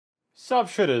Sup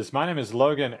Shredders, my name is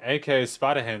Logan, aka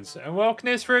Spiderhands, and welcome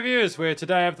to this Reviews, where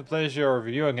today I have the pleasure of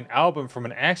reviewing an album from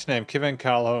an actor named Kevin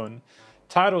Calhoun,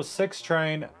 titled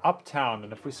Train Uptown.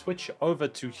 And if we switch over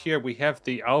to here, we have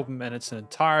the album in its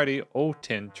entirety, all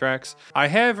 10 tracks. I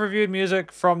have reviewed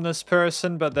music from this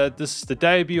person, but this is the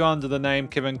debut under the name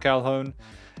Kevin Calhoun,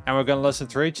 and we're going to listen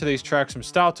through each of these tracks from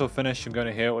start to finish and going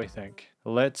to hear what we think.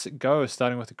 Let's go,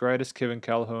 starting with the greatest Kevin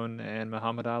Calhoun and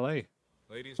Muhammad Ali.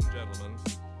 Ladies and gentlemen,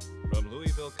 from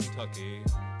Louisville, Kentucky,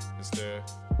 Mr.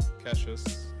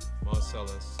 Cassius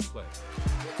Marcellus Clay.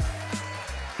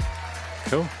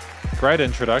 Cool. Great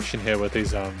introduction here with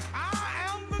these I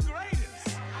am the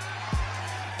greatest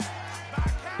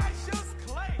by Cassius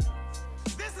Clay.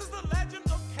 This is the legend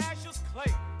of Cassius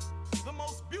Clay, the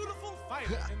most beautiful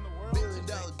fighter in the world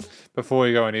today. Before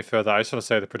we go any further, I just want to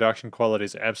say the production quality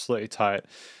is absolutely tight.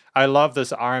 I love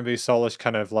this R&B soulish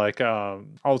kind of like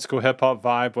old school hip hop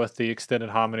vibe with the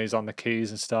extended harmonies on the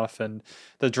keys and stuff, and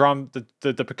the drum,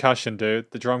 the percussion,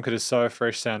 dude. The drum kit is so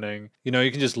fresh sounding. You know, you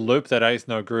can just loop that eighth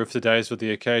note groove for days with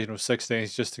the occasional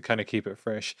 16ths just to kind of keep it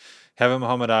fresh. Having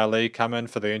Muhammad Ali come in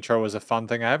for the intro was a fun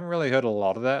thing. I haven't really heard a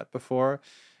lot of that before.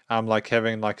 Like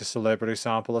having like a celebrity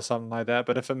sample or something like that.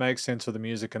 But if it makes sense with the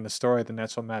music and the story, then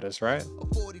that's what matters, right? A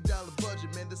 $40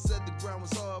 budget, man, that said the ground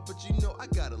was hard, but you know I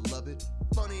gotta love it.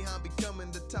 Funny how I'm becoming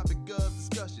the topic of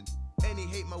discussion. Any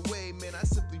hate my way, man, I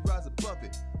simply rise above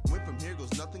it. Went from here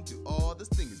goes nothing to all this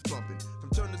thing is bumping. From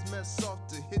turn this mess off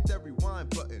to hit that rewind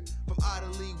button. From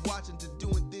idly watching to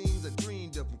doing things I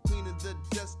dreamed of. From cleaning the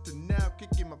desk to now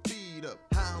kicking my feet up.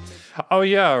 Oh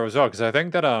yeah, as well, because I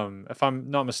think that if I'm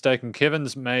not mistaken,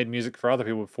 Kevin's made music for other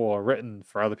people before, written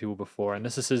for other people before, and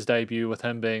this is his debut with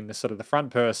him being the sort of the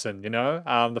front person, you know,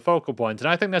 the focal point, and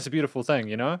I think that's a beautiful thing,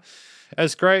 you know.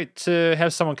 It's great to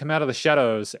have someone come out of the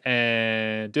shadows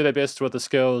and do their best with the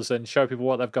skills and show people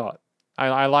what they've got.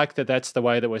 I like that that's the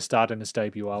way that we're starting this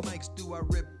debut album. Mics do I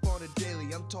rip on it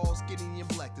daily. I'm tall, skinny, and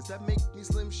black. Does that make me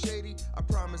slim shady? I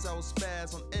promise I will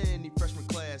spaz on any freshman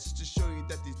class just to show you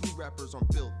that these new rappers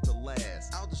aren't built to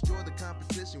last. I'll destroy the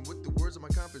competition with the words of my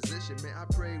composition. Man, I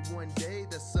pray one day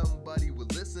that somebody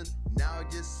would listen. Now I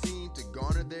just seem to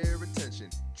garner their attention.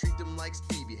 Treat them like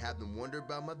Stevie, have them wonder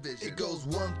about my vision. It goes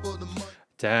one for the money.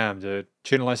 Damn, dude.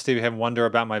 Treating like Stevie have wonder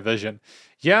about my vision.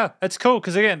 Yeah, it's cool,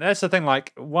 because again, that's the thing,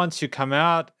 like, once you come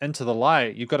out into the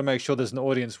light, you've got to make sure there's an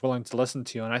audience willing to listen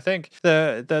to you. And I think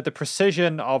the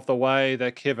precision of the way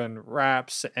that Kevin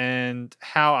raps and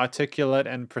how articulate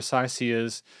and precise he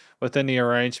is within the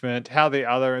arrangement, how the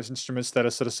other instruments that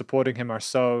are sort of supporting him are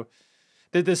so...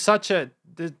 There's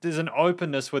an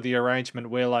openness with the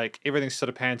arrangement where, like, everything's sort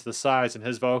of panned to the sides and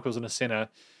his vocals in the center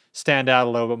stand out a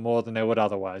little bit more than they would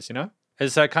otherwise, you know?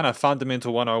 It's that kind of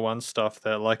fundamental 101 stuff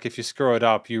that, like, if you screw it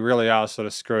up, you really are sort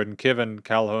of screwed. And Kevin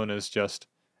Calhoun is just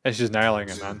nailing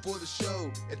it, man. For the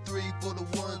show, and 3 for the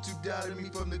ones who doubted me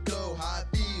from the go. How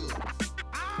I feel.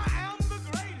 I am the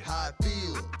greatest. How I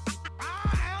feel.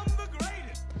 I am the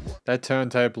greatest. That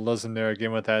turntablism there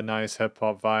again with that nice hip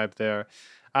hop vibe there.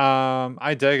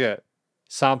 I dig it.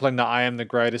 Sampling the I am the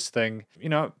greatest thing. You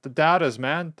know, the doubters,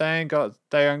 man, they ain't got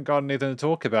anything to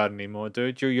talk about anymore,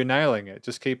 dude. You're nailing it.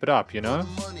 Just keep it up, you know?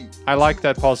 I like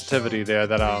that positivity there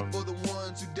that For the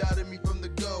ones who doubted me from the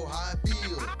go. How I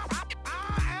feel.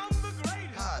 I am the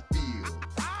greatest. How I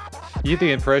feel. you get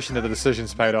the impression that the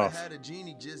decision's paid off. Had a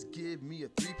genie just give me a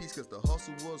 3-piece cause the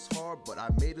hustle was hard, but I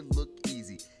made it look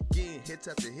easy. Getting hits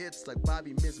after hits like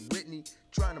Bobby Miss Whitney.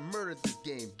 Trying to murder this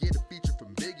game, get a feature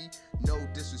from Biggie. No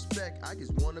disrespect, I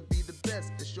just wanna be the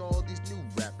best and show all these new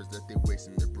rappers that they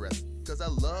wasting their breath. Cause I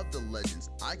love the legends,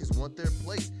 I just want their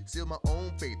place. Seal my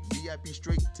own fate, VIP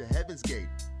straight to heaven's gate.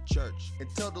 Church, and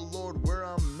tell the Lord where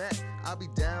I'm at. I'll be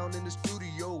down in the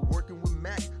studio working with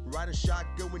Mac, riding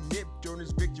shotgun with Nip during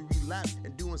his victory lap,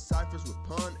 and doing ciphers with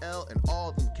Pun L and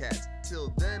all them cats.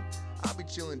 Till then, I'll be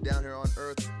chilling down here on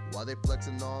earth while they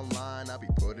flexing online. I'll be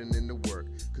putting in the work,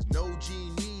 cause no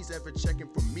genie's ever checking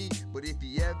for me, but if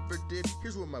he ever did,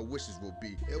 here's what my wishes will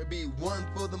be. It'll be 1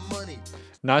 for the money.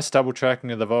 Nice double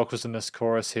tracking of the vocals in this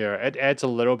chorus here. It adds a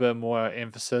little bit more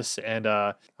emphasis and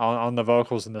on the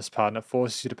vocals in this part, and it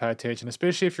forces you to pay attention,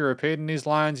 especially if you're repeating these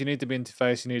lines. You need to be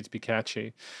interface, you need to be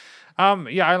catchy.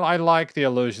 Yeah, I like the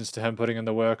allusions to him putting in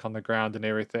the work on the ground and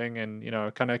everything, and, you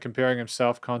know, kind of comparing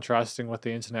himself, contrasting with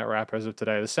the internet rappers of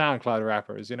today, the SoundCloud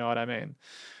rappers, you know what I mean?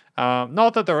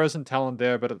 Not that there isn't talent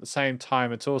there, but at the same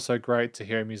time, it's also great to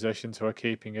hear musicians who are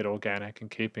keeping it organic and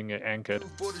keeping it anchored.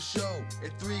 For the show,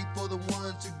 and 3 for the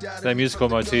ones who doubted That me musical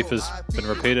from the motif go. has How I been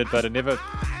feel. repeated, but it never...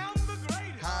 I am the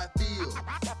greatest. How I feel.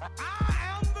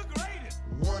 I am the greatest.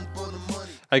 1 for the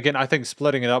money. Again, I think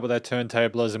splitting it up with that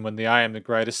turntablism when the I am the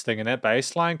greatest thing in that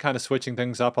bass line, kind of switching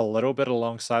things up a little bit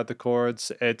alongside the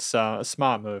chords, it's a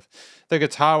smart move. The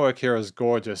guitar work here is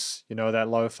gorgeous, you know, that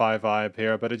lo-fi vibe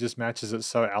here, but it just matches it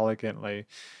so elegantly,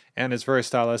 and it's very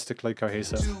stylistically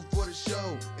cohesive. 2 for the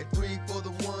show, and 3 for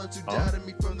the ones who doubted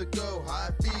me from the go. How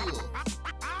I feel.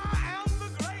 I am the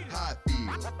greatest. How I feel.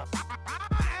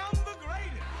 I am the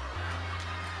greatest.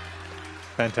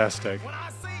 Fantastic. When I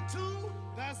say 2,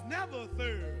 there's never a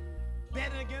third.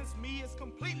 Betting against me is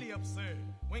completely absurd.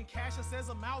 When Cassius says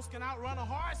a mouse can outrun a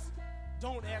horse,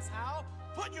 don't ask how.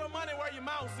 Put your money where your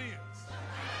mouth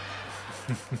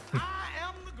is. I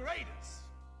am the greatest.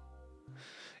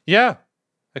 Yeah,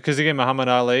 because again, Muhammad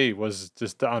Ali was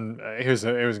just he was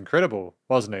incredible,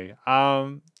 wasn't he?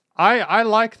 I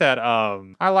like that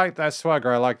I like that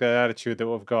swagger. I like that attitude that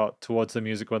we've got towards the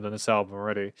music within this album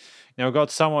already. You know, we've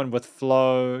got someone with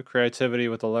flow, creativity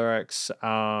with the lyrics,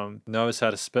 knows how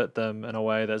to spit them in a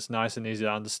way that's nice and easy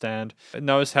to understand. It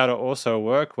knows how to also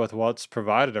work with what's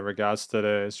provided in regards to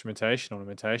the instrumentation,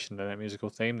 ornamentation, and that musical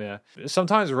theme there.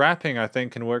 Sometimes rapping, I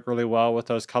think, can work really well with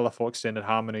those colorful extended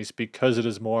harmonies because it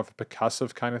is more of a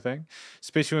percussive kind of thing.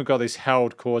 Especially when we've got these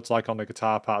held chords like on the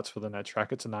guitar parts within that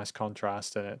track. It's a nice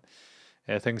contrast in it.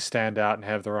 Yeah, things stand out and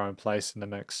have their own place in the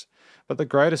mix. But the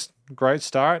great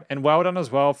start, and well done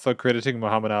as well for crediting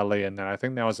Muhammad Ali in that. I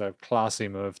think that was a classy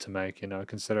move to make, you know,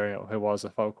 considering it was a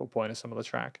focal point of some of the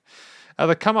track.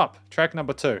 The Come Up, track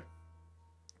number 2.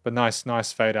 But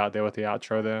nice fade out there with the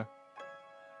outro there.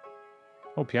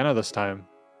 Oh, piano this time.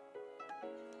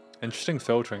 Interesting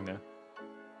filtering there.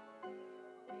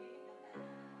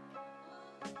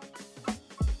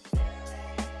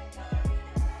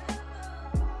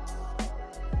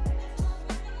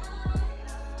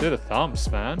 Do the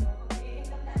thumbs, man.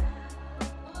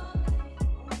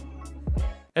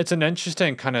 It's an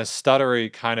interesting kind of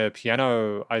stuttery kind of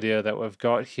piano idea that we've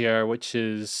got here, which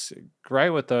is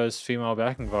great with those female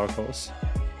backing vocals.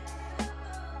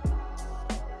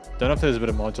 Don't know if there's a bit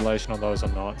of modulation on those or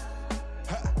not.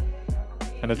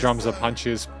 And the drums are punch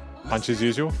as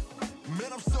usual.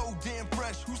 Man, I'm so damn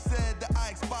fresh. Who said that I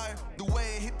expire? The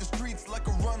way I hit the streets like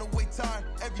a runaway tire.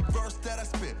 Every verse that I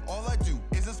spit, all I do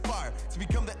is inspire to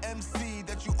become the MC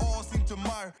that you all seem to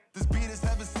admire. This beat is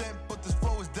heaven sent, but this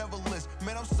flow is devilish.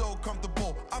 Man, I'm so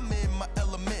comfortable. I'm in my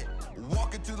element.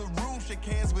 Walk into the room, shake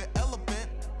hands with elephant.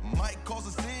 Might cause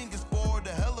a scene, just for the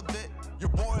hell of it. Your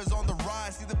boy is on the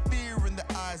rise. See the fear in the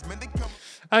eyes, man. They come.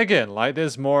 Again, like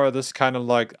there's more of this kind of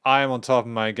like I am on top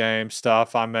of my game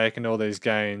stuff. I'm making all these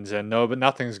gains, and but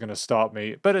nothing's gonna stop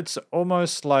me. But it's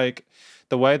almost like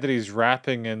the way that he's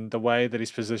rapping and the way that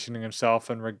he's positioning himself,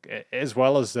 and as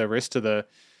well as the rest of the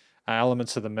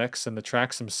elements of the mix and the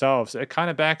tracks themselves, it kind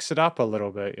of backs it up a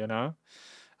little bit, you know.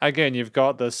 Again, you've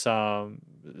got this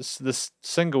this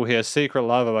single here, "Secret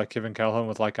Lover" by Kevin Calhoun,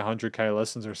 with like 100K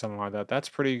listens or something like that. That's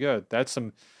pretty good. That's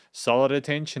some solid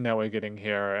attention that we're getting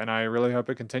here, and I really hope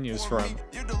it continues for him.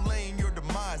 You're delaying your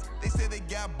demise. They say they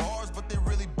got bars, but they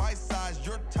really bite-sized.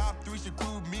 Your top 3 should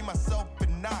include me, myself,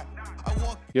 and I.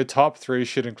 Your top 3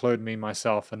 should include me,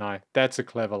 myself, and I. That's a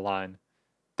clever line.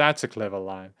 That's a clever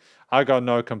line. I got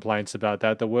no complaints about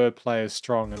that. The wordplay is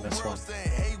strong in this one. Saying,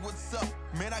 hey, what's up?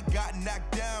 Man, I got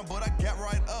knocked down, but I got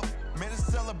right up. Man, it's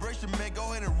a celebration, man.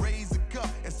 Go ahead and raise a cup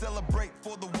and celebrate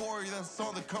for the warrior that's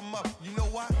on the come up. You know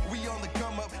why? We on the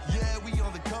come up. Yeah, we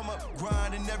on the come up.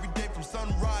 Grinding every day from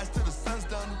sunrise to the sun's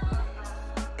done.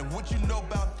 And what you know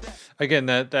about that? Again,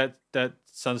 that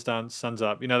sun's down, sun's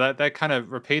up. You know, that kind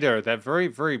of repeater, that very,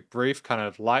 very brief kind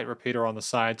of light repeater on the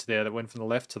sides there that went from the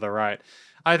left to the right.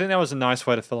 I think that was a nice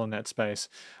way to fill in that space.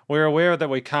 We're aware that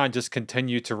we can't just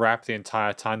continue to rap the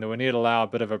entire time, that we need to allow a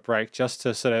bit of a break just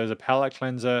to sort of as a palate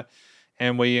cleanser,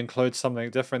 and we include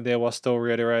something different there while still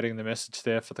reiterating the message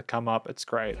there for the come up. It's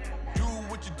great. Do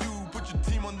what you do, put your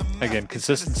team on the map. Again,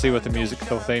 consistency with the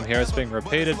musical theme here. It's being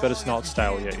repeated, but it's not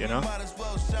stale yet, you know? Might as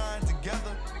well shine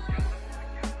together.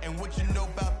 And what you know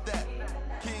about that?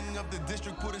 King of the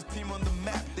district put his team on the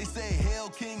map. They say, Hail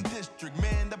King District,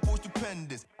 man, that boy's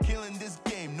stupendous. Killing this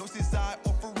game, no CSI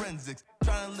or forensics.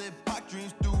 Trying to live pot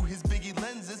dreams through his biggie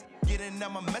lenses. Getting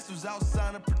out my message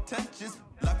outside of pretentious.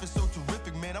 Life is so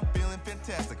terrific, man, I'm feeling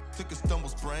fantastic. Took a stumble,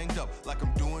 sprang up like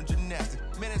I'm doing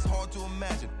gymnastics. Man, it's hard to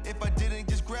imagine if I didn't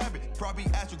just grab it. Probably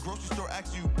at your grocery store,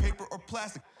 ask you paper or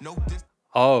plastic. No dis.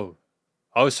 Oh,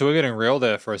 so we're getting real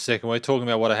there for a second. We're talking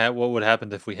about what would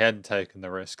happen if we hadn't taken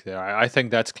the risk there. I think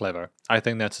that's clever. I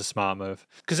think that's a smart move.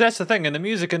 Because that's the thing, in the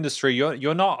music industry,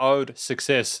 you're not owed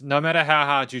success, no matter how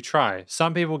hard you try.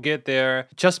 Some people get there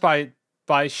just by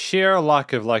sheer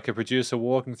luck of like a producer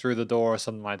walking through the door or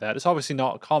something like that. It's obviously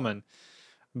not common,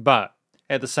 but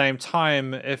At the same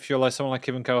time, if you're like someone like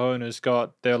Kevin Calhoun who's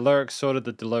got their lyrics sorted,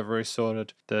 the delivery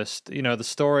sorted, the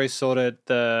story sorted,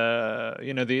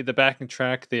 the backing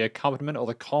track, the accompaniment or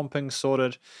the comping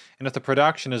sorted, and if the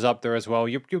production is up there as well,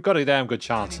 you've got a damn good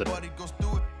chance at it. Anybody goes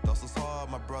through it. Hustle's hard,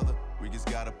 my brother. We just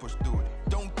gotta push through it.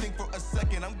 Don't think for a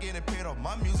second I'm getting paid off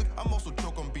my music. I'm also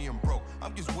joke on being broke.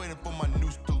 I'm just waiting for my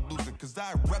noose to loosen. Cause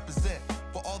I represent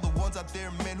for all the ones out there,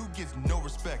 man, who gets no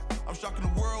respect. I'm shocking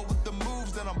the world with the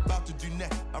moves that I'm about to do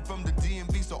next. I'm from the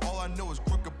DMV, so all I know is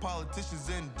crooked politicians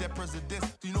and dead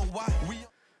presidents. Do you know why?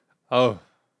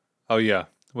 Oh yeah.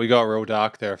 We got real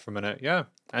dark there for a minute. Yeah.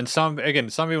 And some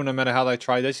people, no matter how they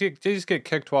try, they just get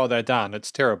kicked while they're down.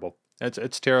 It's terrible.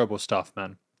 It's terrible stuff,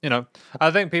 man. You know,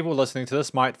 I think people listening to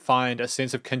this might find a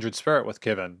sense of kindred spirit with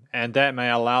Kevin, and that may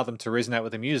allow them to resonate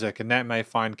with the music, and that may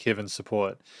find Kevin's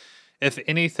support. If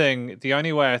anything, the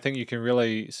only way I think you can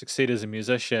really succeed as a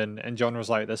musician in genres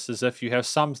like this is if you have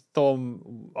some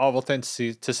form of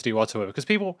authenticity whatsoever. Because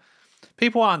people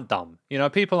aren't dumb. You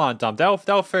know, people aren't dumb.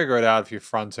 They'll figure it out if you're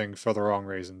fronting for the wrong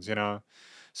reasons, you know.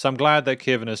 So I'm glad that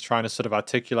Kevin is trying to sort of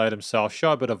articulate himself,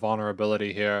 show a bit of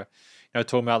vulnerability here. You know,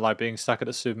 talking about like being stuck at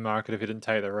the supermarket if he didn't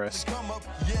take the risk.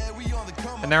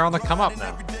 And they're on the come up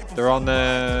now. They're on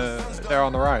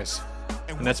the rise.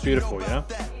 And that's beautiful, you know?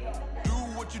 Do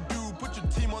what you do, put your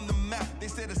team on the map. They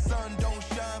say the sun don't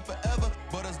shine forever,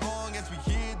 but as long as we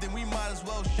here, then we might as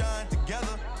well shine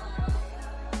together.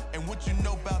 And what you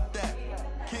know about that?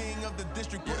 King of the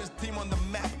district put his team on the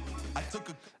map. I took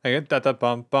a I get that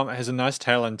bump has a nice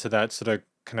tail into that sort of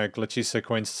kind of glitchy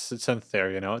sequence synth there,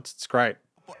 you know? It's great.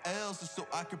 L's so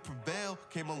I could prevail.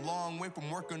 Came a long way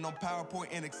from working on PowerPoint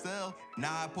and Excel.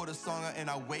 Now I put a song out and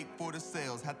I wait for the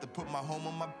sales. Had to put my home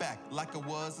on my back like I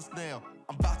was a snail.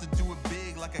 I'm about to do it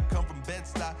big like I come from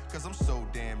Bed-Stuy. Cause I'm so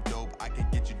damn dope, I can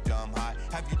get you dumb high.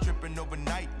 Have you tripping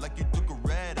overnight like you took a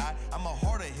red eye. I'm a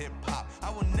heart of hip-hop, I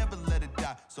will never let it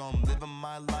die. So I'm living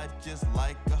my life just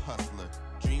like a hustler.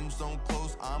 Dreams so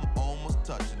close, I'm almost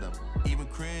touching them. Even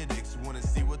critics wanna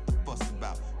see what the fuss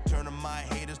about. Turning my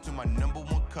haters to my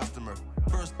 #1 customer.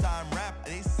 First time rap,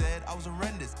 they said I was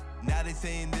horrendous. Now they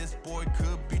saying this boy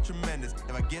could be tremendous.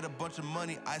 If I get a bunch of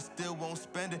money, I still won't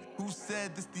spend it. Who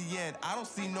said this the end? I don't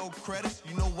see no credits.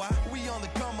 You know why? We on the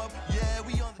come up. Yeah,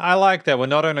 we on the I like that we're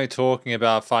not only talking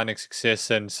about finding success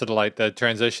and sort of like the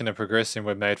transition and progression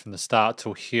we've made from the start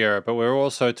till here, but we're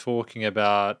also talking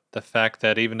about the fact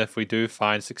that even if we do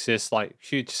find success, like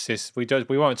huge success,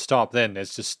 we won't stop then.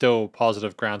 There's just still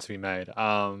positive ground to be made.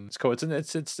 It's cool.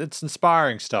 It's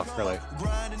inspiring stuff, really.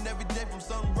 grinding every day from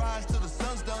sunrise till the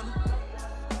sun's done.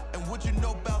 And what you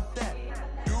know about that?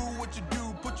 Do what you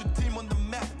do, put your team on the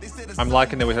map. They say the I'm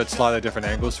liking that we heard slightly different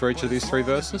angles for each of these three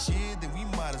verses.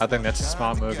 I think that's a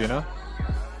smart move, you know?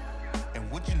 And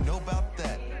what you know about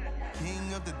that?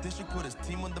 King of the district put his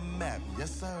team on the map.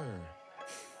 Yes, sir.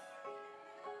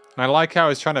 And I like how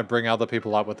he's trying to bring other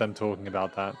people up with them talking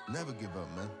about that. Never give up,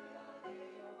 man.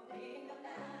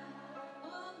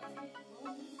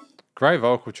 Great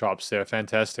vocal chops there,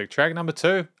 fantastic. Track number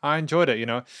 2, I enjoyed it, you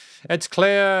know. It's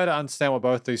clear to understand what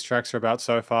both these tracks are about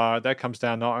so far. That comes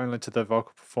down not only to the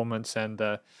vocal performance and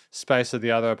the space of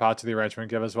the other parts of the arrangement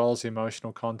give, as well as the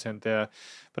emotional content there,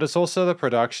 but it's also the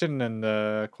production and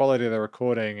the quality of the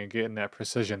recording and getting that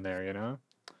precision there, you know.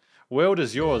 World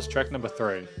is Yours, track number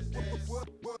 3.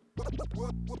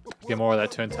 Get more of that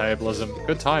turntablism.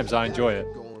 Good times, I enjoy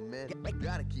it. Going, man.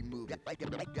 Gotta keep moving.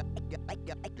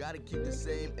 Gotta keep the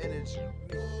same energy.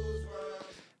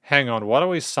 Hang on, what are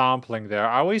we sampling there?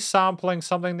 Are we sampling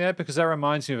something there? Because that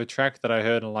reminds me of a track that I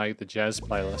heard in like the jazz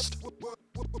playlist.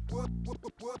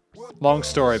 Long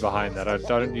story behind that. I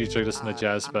don't usually listen to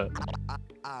jazz, but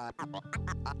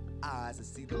Eyes and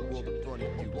see the world in front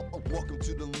of you. Welcome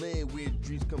to the land where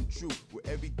dreams come true, where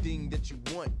everything that you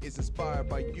want is inspired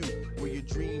by you, where your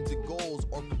dreams and goals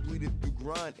are completed through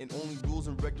grind, and only rules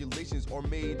and regulations are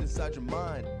made inside your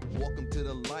mind. Welcome to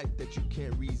the life that you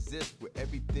can't resist, where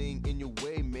everything in your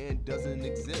way, man, doesn't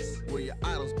exist, where your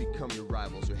idols become your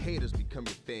rivals, your haters become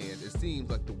your fans. It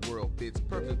seems like the world fits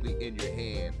perfectly in your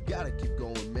hand. Gotta keep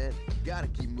going, man. Gotta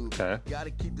keep moving. Okay.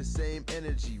 Gotta keep the same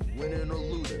energy, winning or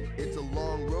losing. It's a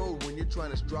long road when you're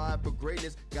trying to strive for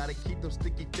greatness. Gotta keep them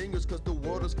sticky fingers, cause the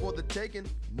world is for the taking.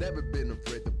 Never been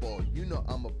afraid to ball, you know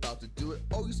I'm about to do it.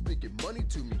 Oh, you speaking money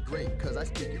to me, great, cause I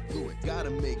speak it fluent. Gotta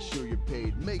make sure you're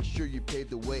paid, make sure you pave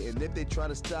the way. And if they try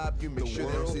to stop you, make sure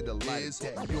they don't see the light of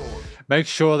day. make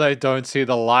sure they don't see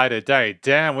the light of day.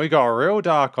 Damn, we got real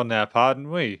dark on that part,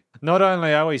 didn't we? Not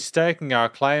only are we staking our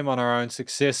claim on our own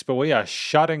success, but we are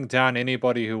shutting down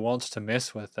anybody who wants to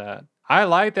mess with that. I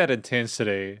like that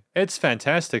intensity. It's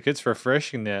fantastic. It's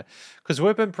refreshing there. Because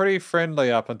we've been pretty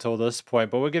friendly up until this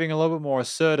point, but we're getting a little bit more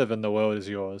assertive in The World Is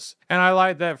Yours. And I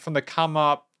like that from the come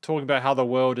up, talking about how the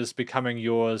world is becoming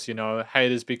yours, you know,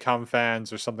 haters become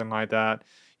fans or something like that.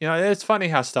 You know, it's funny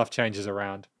how stuff changes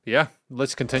around. Yeah,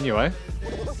 let's continue, eh?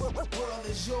 What the world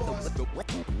is yours. The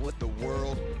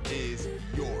world is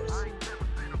yours.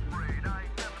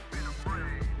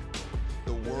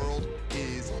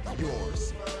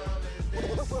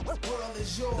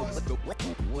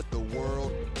 What the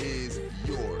world is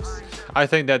yours. I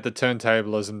think that the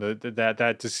turntablism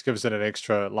that just gives it an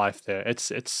extra life there.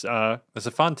 It's a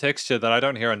fun texture that I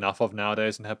don't hear enough of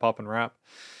nowadays in hip hop and rap,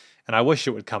 and I wish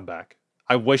it would come back.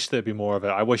 I wish there'd be more of it.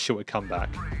 I wish it would come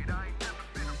back.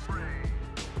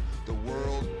 The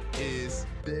world is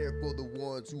there for the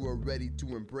ones who are ready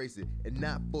to embrace it, and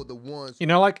not for the ones You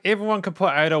know, like everyone can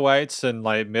put 808s and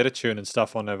like metatune and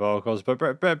stuff on their vocals,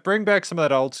 but bring back some of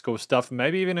that old school stuff and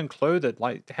maybe even include it.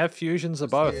 Like have fusions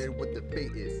of both. scared what the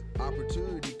fate is.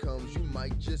 Opportunity comes, you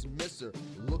might just miss her.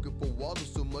 Looking for Waldo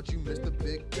so much you miss the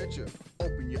big picture.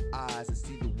 Open your eyes and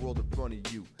see the world in front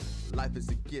of you. Life is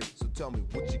a gift, so tell me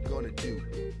what you gonna do.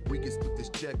 We can split this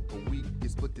check or we can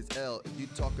split this L. If you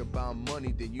talk about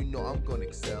money, then you know I'm gonna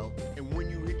excel. And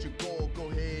when you hit your goal, go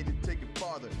ahead and take it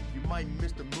farther. You might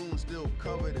miss the moon, still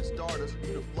covered in stardust.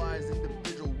 You the flyest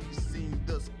individual we've seen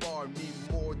thus far.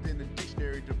 Need more than a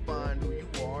dictionary to find who you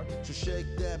are. So shake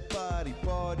that body,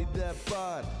 party that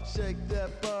body. Shake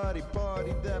that body,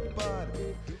 party that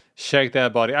body. Shake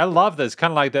that body. I love this.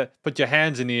 Kind of like that put your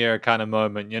hands in the air kind of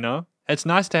moment, you know? It's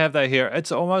nice to have that here.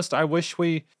 It's almost, I wish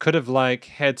we could have like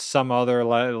had some other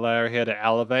layer here to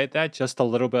elevate that just a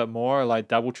little bit more, like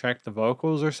double track the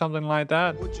vocals or something like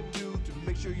that. What you do to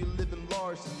make sure you're living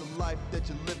large is the life that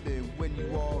you're living when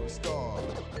you are a star.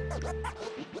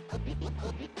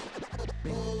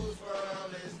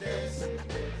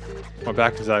 We're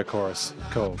back to that chorus.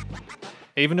 Cool.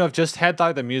 Even though I've just had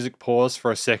like the music pause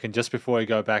for a second just before we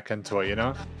go back into it, you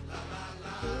know?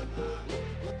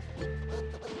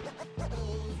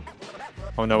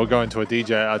 Oh no, we're going to a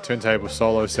DJ, turntable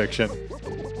solo section.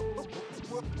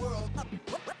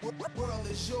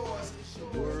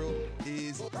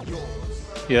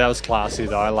 Yeah, that was classy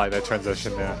though. I like that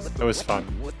transition there. It was fun.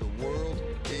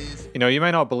 You know, you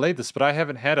may not believe this, but I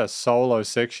haven't had a solo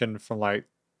section from like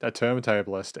a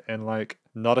turntablist in like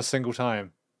not a single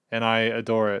time. And I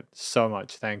adore it so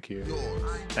much. Thank you.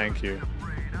 Thank you.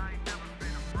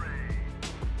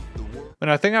 And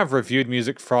I think I've reviewed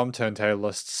music from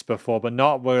turntablists before, but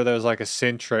not where there's like a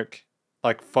centric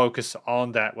like focus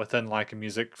on that within like a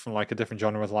music from like a different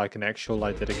genre with like an actual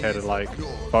like dedicated like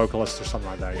vocalist or something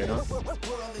like that, you know? What the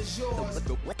world is yours.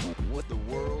 The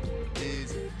world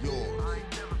is yours.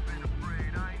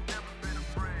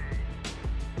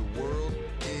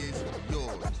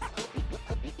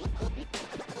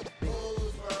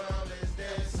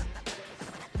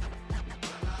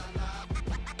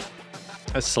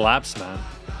 It slaps, man.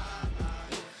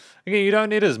 Again, you don't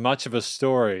need as much of a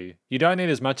story. You don't need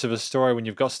as much of a story when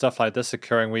you've got stuff like this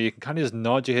occurring where you can kind of just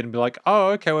nod your head and be like,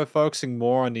 oh, okay, we're focusing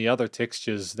more on the other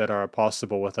textures that are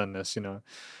possible within this, you know.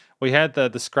 We had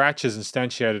the scratches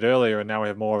instantiated earlier and now we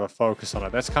have more of a focus on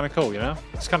it. That's kind of cool, you know?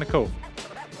 It's kind of cool.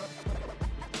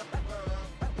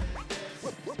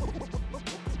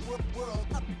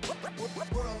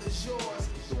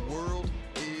 The world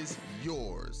is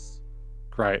yours.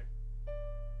 Great.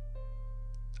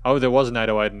 Oh, there was an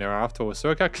 808 in there afterwards. So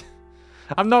okay.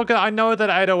 I'm not gonna. I know that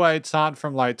 808s aren't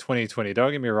from like 2020.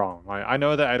 Don't get me wrong. I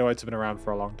know that 808s have been around for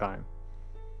a long time.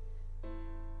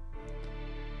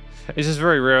 It's just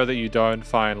very rare that you don't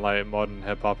find like modern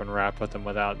hip hop and rap with them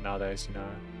without nowadays, you know,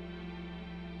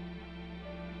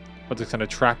 with the kind of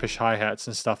trappish hi-hats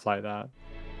and stuff like that.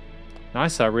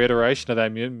 Nice reiteration of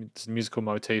that musical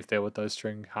motif there with those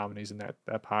string harmonies in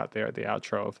that part there at the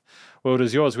outro of World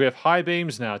Is Yours. We have High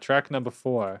Beams now, track number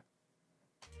 4.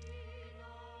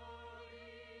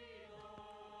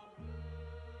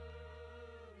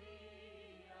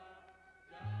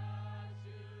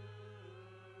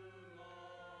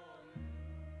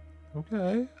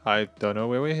 Okay, I don't know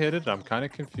where we're headed. I'm kind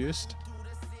of confused.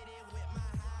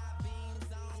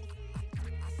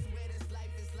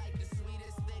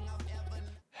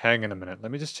 Hang on a minute.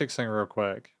 Let me just check something real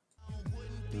quick.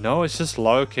 No, it's just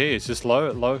low key. It's just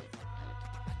low.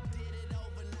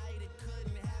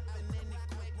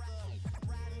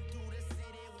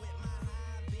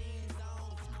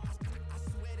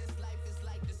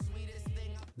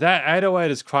 That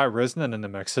 808 is quite resonant in the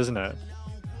mix, isn't it?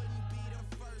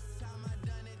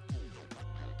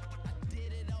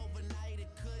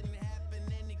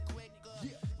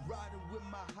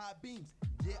 high beams.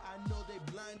 Yeah, I know they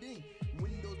blinding.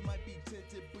 Windows might be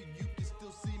tinted, but you can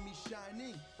still see me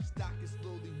shining. Stock is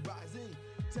slowly rising.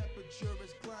 Temperature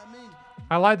is climbing.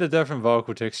 I like the different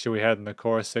vocal texture we had in the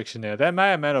chorus section there. That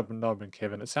may or may not have been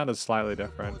Kevin. It sounded slightly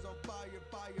different. Boys on fire,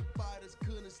 firefighters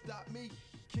couldn't stop me.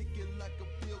 Kicking like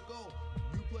a field goal.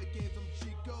 You play games, I'm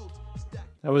cheat codes. Stack.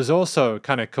 It was also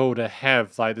kind of cool to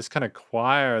have like this kind of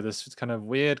choir, this kind of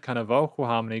weird kind of vocal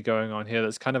harmony going on here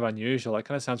that's kind of unusual. It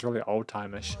kind of sounds really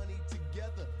old-time-ish. Money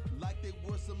together like they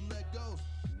were some Legos.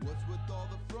 What's with all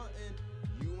the frontin'?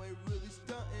 You ain't really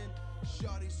stuntin'.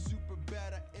 Shawty super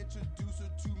bad, I introduce her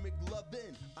to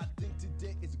McLovin. I think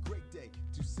today is a great day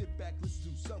to sit back,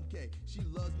 listen to some K. She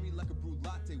loves me like a brew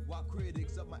latte, while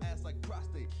critics up my ass like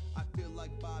prostate. I feel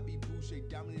like Bobby Boucher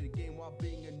dominated the game while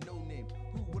being a no-name.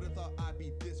 Who would've thought I'd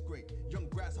be this great? Young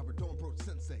grasshopper, don't approach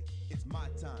sensei. It's my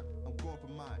time, I'm going for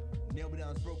mine. Nail me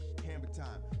down, it's broke, hammer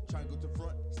time. Try to go to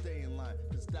front, stay in line.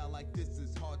 Cause a style like this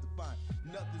is hard to find.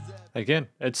 Nothing's ever. Again,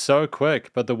 it's so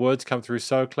quick, but the words come through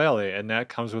so clearly, and that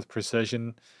comes with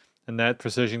precision, and that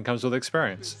precision comes with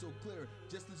experience. So clear,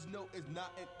 just as know it's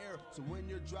not an error. So when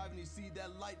you're driving, you see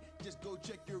that light, just go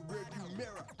check your rearview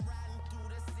mirror.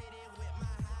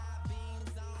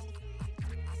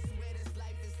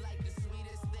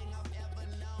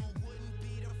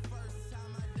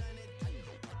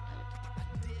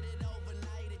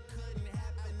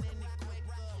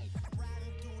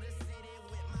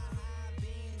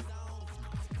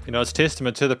 You know, it's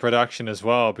testament to the production as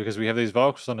well, because we have these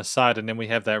vocals on the side, and then we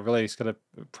have that really sort of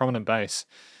prominent bass.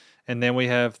 And then we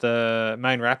have the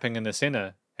main rapping in the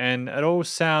center, and it all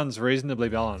sounds reasonably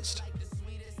balanced.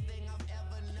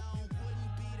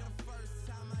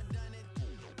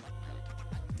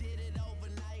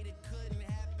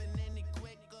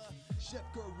 Chef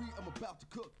Curry, I'm about to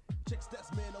cook. Check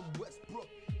stats, man, I'm Westbrook.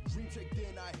 Dream shake,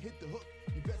 then I hit the hook.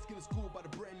 You best get in school by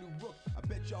the brand new rook. I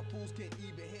bet y'all fools can't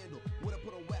even handle when I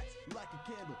put on wax like a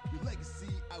candle. Your legacy,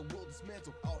 I will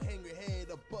dismantle. I'll hang your head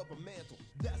above a mantle.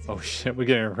 That's Oh shit, we're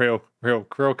getting real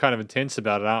kind of intense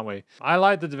about it, aren't we? I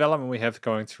like the development we have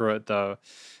going through it though.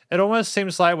 It almost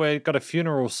seems like we've got a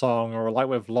funeral song, or like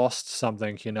we've lost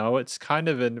something, you know? It's kind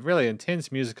of a really intense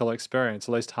musical experience,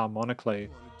 at least harmonically.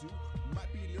 do.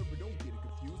 Might be a nerd, but don't get it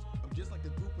confused. I'm just like the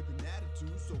group with an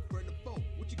attitude. So friend or foe,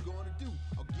 what you gonna do?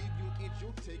 I'll give you an inch,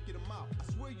 you'll take it a mile.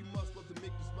 I swear you must love to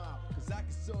make me smile. Cause I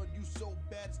can son you so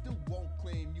bad, still won't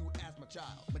claim you as my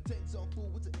child. My tank's on full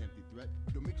with an empty threat.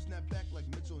 Don't make you snap back like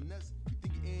Mitchell Ness. You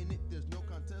think you're in it, there's no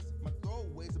contest. My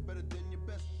throwaways are better than your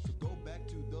best. So go back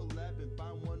to the lab and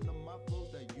find one of my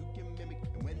flows that you can mimic.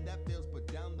 And when that fails, put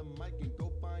down the mic and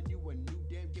go find you a new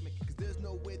damn gimmick. Cause there's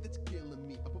no way that's killing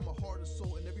me. I put my heart and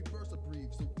soul in every verse I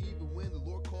breathe. So even when the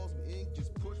Lord calls me in,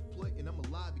 just push play and I'm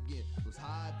alive again. Those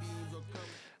high beams are coming.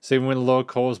 So even when the Lord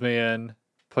calls me in,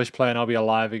 push play and I'll be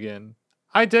alive again.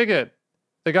 I dig it.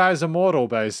 The guy's immortal,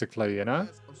 basically, you know?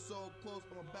 I'm so close,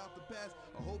 I'm about to pass.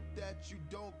 I hope that you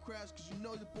don't crash, cause you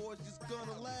know your boy's just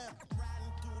gonna laugh.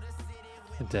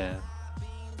 Damn.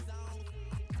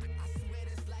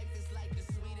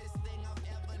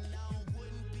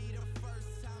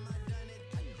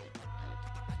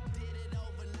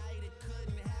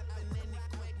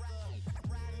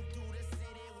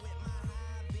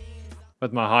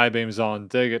 With my high beams on.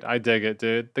 Dig it. I dig it,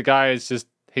 dude. The guy is just,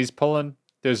 he's pulling.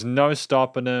 There's no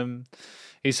stopping him.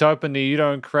 He's hoping that you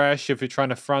don't crash if you're trying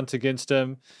to front against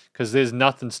him, because there's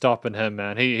nothing stopping him,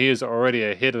 man. He is already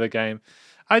ahead of the game.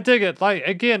 I dig it. Like,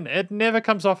 again, it never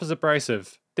comes off as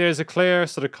abrasive. There's a clear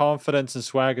sort of confidence and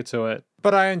swagger to it.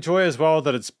 But I enjoy as well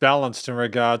that it's balanced in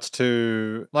regards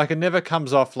to, like, it never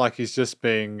comes off like he's just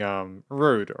being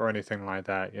rude or anything like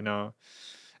that, you know?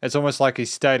 It's almost like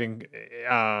he's stating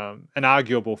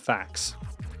inarguable facts.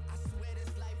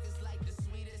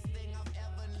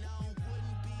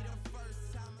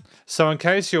 So in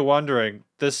case you're wondering,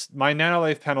 my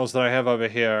nanoleaf panels that I have over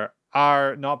here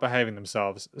are not behaving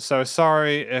themselves. So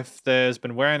sorry if there's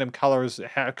been random colors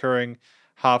occurring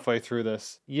halfway through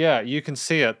this. Yeah, you can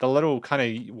see it. The little kind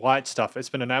of white stuff. It's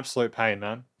been an absolute pain,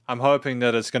 man. I'm hoping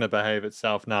that it's going to behave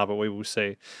itself now, but we will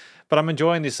see. But I'm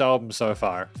enjoying this album so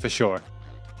far, for sure.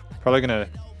 Probably going to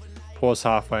pause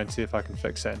halfway and see if I can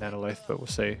fix that nanoleaf, but we'll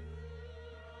see.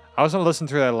 I was going to listen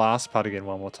through that last part again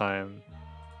one more time.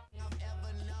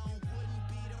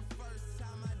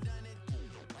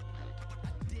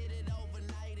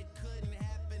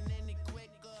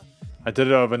 I did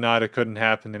it overnight, it couldn't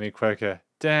happen any quicker.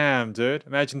 Damn, dude.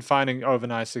 Imagine finding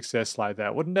overnight success like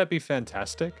that. Wouldn't that be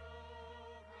fantastic?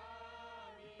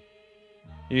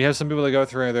 You have some people that go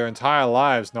through their entire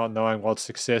lives not knowing what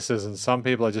success is, and some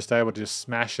people are just able to just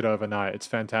smash it overnight. It's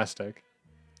fantastic.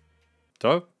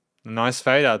 Dope. Nice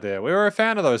fade out there. We were a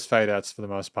fan of those fade outs for the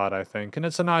most part, I think. And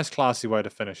it's a nice, classy way to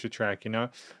finish a track, you know?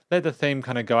 Let the theme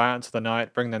kind of go out into the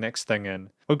night, bring the next thing in.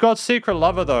 We've got Secret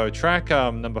Lover, though, track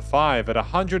number 5 at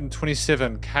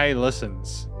 127k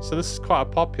listens. So this is quite a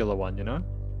popular one, you know?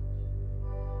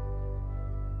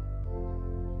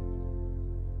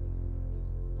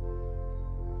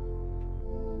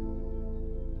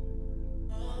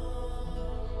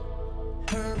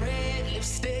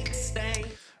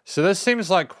 So this seems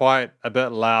like quite a bit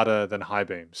louder than High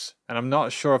Beams, and I'm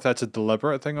not sure if that's a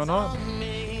deliberate thing or not.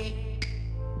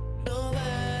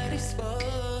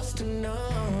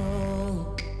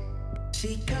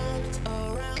 She comes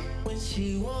around when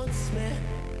she wants me.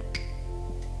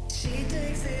 She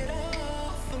takes it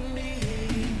off of me.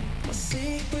 My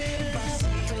secret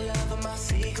lover, my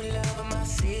secret lover, my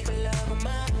secret lover,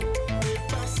 my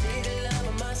secret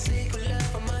lover, my secret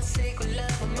lover, my secret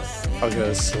lover, my secret lover. Okay,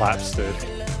 this slaps, dude.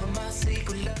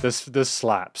 This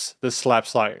slaps. This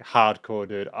slaps like hardcore,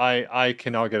 dude. I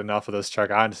cannot get enough of this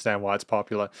track. I understand why it's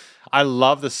popular. I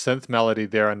love the synth melody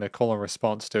there and the call and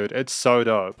response, dude. It's so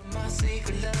dope.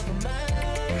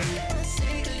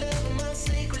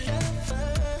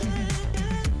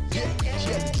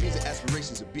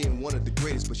 Of being one of the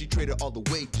greatest, but she traded all the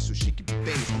way just so she could be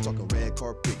famous. I'm talking red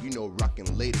carpet, you know, rocking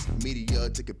the latest. Media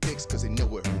taking pics cause they know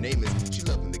what her name is. She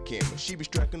loving the camera, she be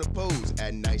striking a pose.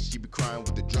 At night she be crying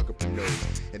with the drug up her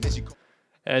nose. And then she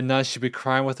At night she be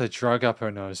crying with a drug up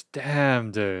her nose.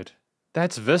 Damn, dude.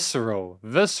 That's visceral.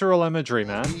 Visceral imagery,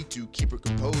 man. We need to keep her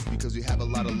composed because we have a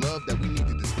lot of love that we need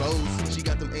to dispose. She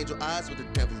got them angel eyes with a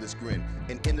devilish grin.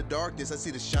 And in the darkness, I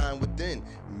see the shine within.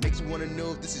 Makes me want to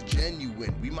know if this is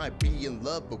genuine. We might be in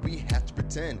love, but we have to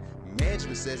pretend.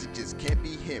 Management says it just can't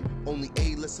be him. Only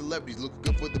A-list celebrities look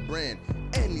good for the brand.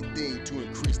 Anything to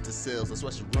increase the sales. That's why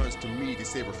she runs to me to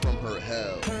save her from her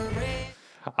hell.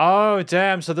 Oh,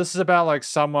 damn. So this is about like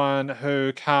someone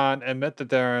who can't admit that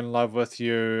they're in love with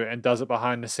you and does it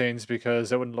behind the scenes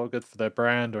because it wouldn't look good for their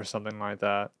brand or something like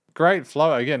that. Great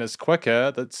flow. Again, it's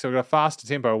quicker. That's got a faster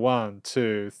tempo. 1,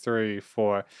 2, 3,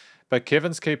 4. But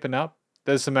Kevin's keeping up.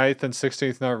 There's some 8th and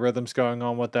 16th note rhythms going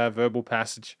on with that verbal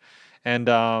passage. And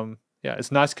yeah,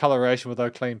 it's nice coloration with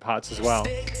those clean parts as well.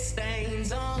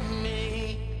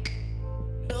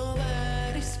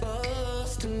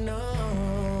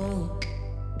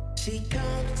 She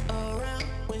comes around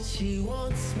when she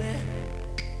wants me.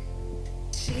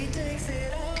 She takes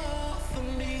it off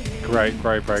of me. Great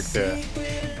break there.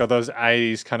 Got those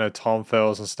 80s kind of tom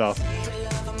fills and stuff.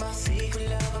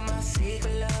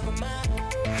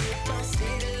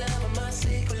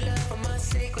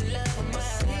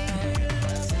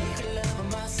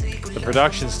 The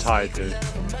production's tight, dude.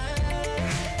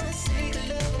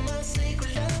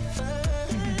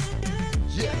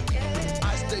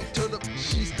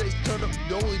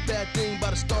 The only bad thing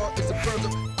about a star is a burn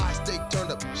up. I stay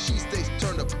turned up, she stays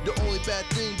turned up. The only bad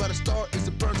thing about a star is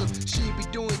a burn up. She be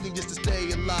doing things just to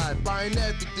stay alive, buying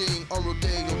everything on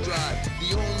Rodeo Drive.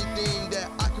 The only thing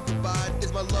that I can provide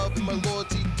is my love and my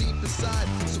loyalty deep inside.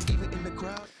 So even in the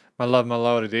crowd, My love, my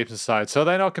loyalty deep inside. So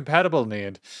they're not compatible in the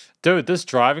end. Dude, this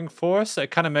driving force, it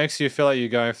kind of makes you feel like you're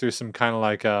going through some kind of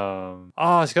like,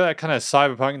 it's got that kind of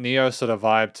cyberpunk Neo sort of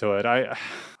vibe to it.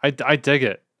 I dig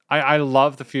it. I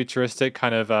love the futuristic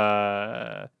kind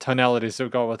of tonalities that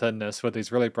we've got within this with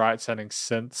these really bright sounding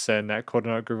synths and that quarter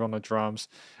note groove on the drums.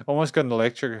 Almost got an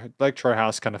electro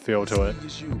house kind of feel to it.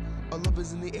 our love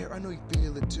is in the air, I know you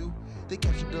feel it too. They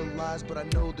captured the lies, but I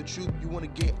know the truth. You want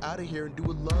to get out of here and do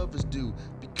what lovers do.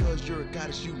 Because you're a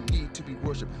goddess, you need to be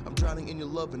worshipped. I'm drowning in your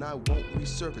love and I won't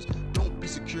resurface. Don't be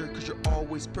secure because you're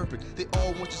always perfect. They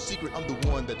all want your secret, I'm the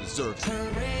one that deserves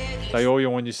it. They all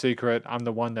want your secret, I'm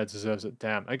the one that deserves it.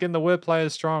 Damn. Again, the wordplay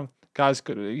is strong. Guys,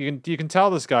 you can tell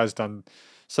this guy's done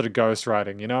sort of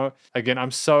ghostwriting, you know? Again,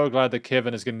 I'm so glad that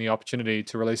Kevin is getting the opportunity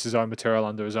to release his own material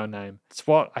under his own name. It's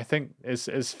what I think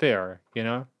is fair, you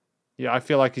know? Yeah, I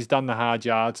feel like he's done the hard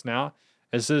yards now.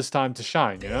 It's his time to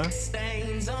shine, you know?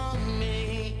 Stains on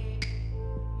me.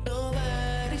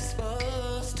 Nobody's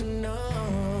supposed to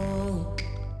know.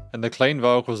 And the clean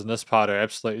vocals in this part are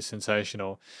absolutely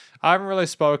sensational. I haven't really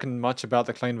spoken much about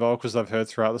the clean vocals I've heard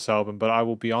throughout this album, but I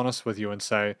will be honest with you and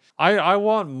say, I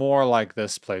want more like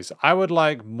this, please. I would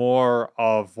like more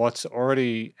of what's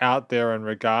already out there in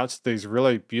regards to these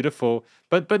really beautiful,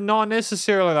 but not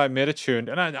necessarily like meta-tuned.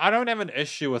 And I don't have an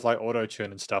issue with like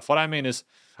auto-tune and stuff. What I mean is,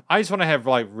 I just want to have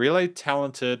like really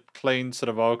talented, clean sort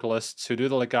of vocalists who do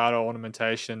the legato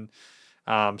ornamentation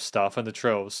stuff and the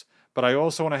trills. But I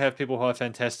also want to have people who are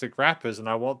fantastic rappers, and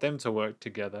I want them to work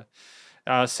together.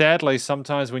 Sadly,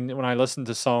 sometimes when I listen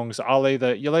to songs, you'll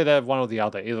either have one or the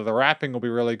other. Either the rapping will be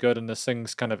really good and the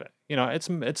singing's kind of,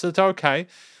 it's okay,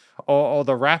 or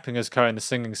the rapping is okay and the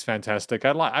singing's fantastic.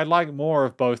 I'd like more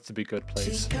of both to be good,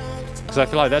 please, because I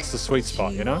feel like that's the sweet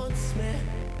spot, you know.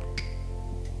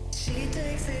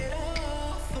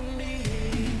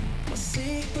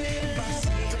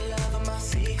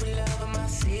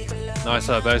 Nice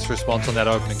bass response on that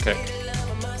opening kick.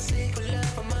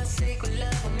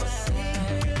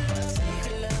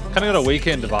 Kind of got a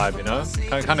Weekend vibe, you know?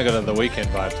 Kind of got the Weekend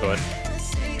vibe to it.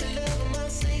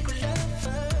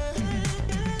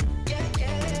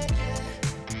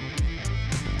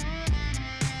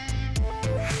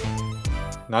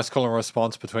 Nice call and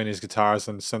response between his guitars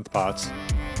and synth parts.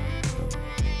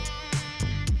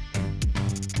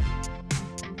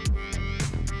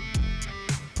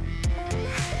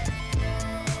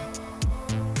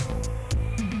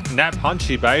 And that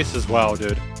punchy bass as well,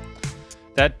 dude.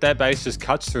 That bass just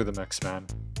cuts through the mix, man.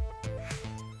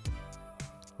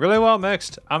 Really well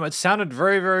mixed. It sounded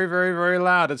very, very, very, very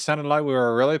loud. It sounded like we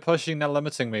were really pushing that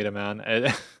limiting meter, man.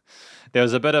 There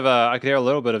was a bit of I could hear a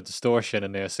little bit of distortion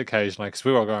in this occasionally because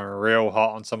we were going real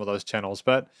hot on some of those channels,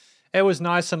 but it was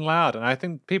nice and loud. And I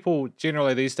think people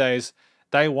generally these days,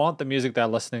 they want the music they're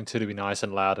listening to be nice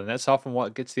and loud, and that's often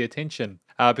what gets the attention.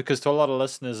 Because to a lot of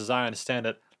listeners, as I understand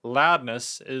it,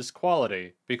 loudness is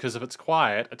quality, because if it's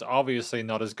quiet, it's obviously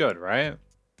not as good, right?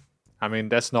 I mean,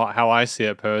 that's not how I see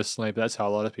it personally, but that's how a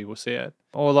lot of people see it.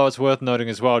 Although it's worth noting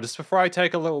as well, just before I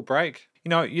take a little break,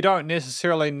 you don't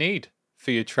necessarily need for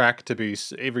your track to be,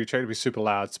 every track to be super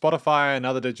loud. Spotify and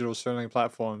other digital streaming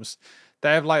platforms,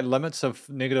 they have like limits of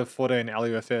 -14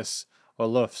 LUFS or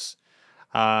LUFS.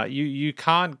 You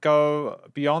can't go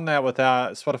beyond that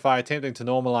without Spotify attempting to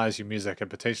normalize your music and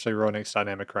potentially ruin its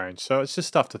dynamic range. So it's just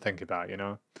stuff to think about, you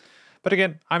know. But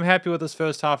again, I'm happy with this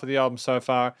first half of the album so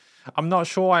far. I'm not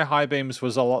sure why High Beams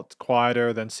was a lot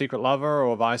quieter than Secret Lover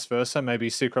or vice versa.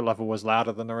 Maybe Secret Lover was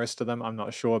louder than the rest of them. I'm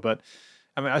not sure. But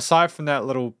I mean, aside from that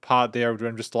little part there,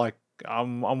 I'm just like,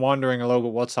 I'm wondering a little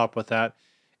bit what's up with that.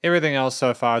 Everything else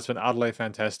so far has been utterly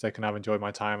fantastic, and I've enjoyed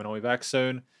my time, and I'll be back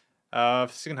soon.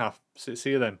 Second half.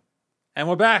 See you then. And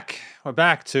we're back. We're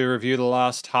back to review the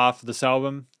last half of this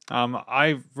album.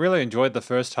 I really enjoyed the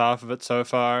first half of it so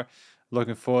far.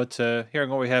 Looking forward to hearing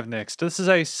what we have next. This is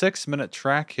a 6-minute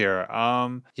track here.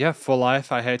 Yeah, For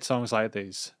Life. I hate songs like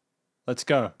these. Let's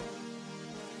go.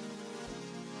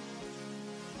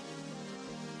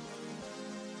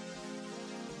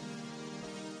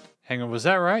 Hang on, was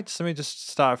that right? So let me just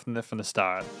start from the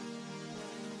start.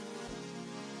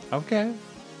 Okay.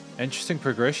 Interesting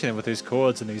progression with these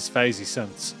chords and these phasey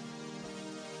synths.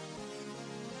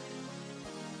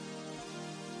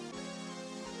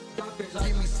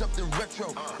 Give me something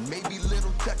retro, maybe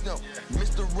little techno.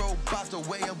 Mr. Robot's the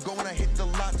way I'm going, I hit the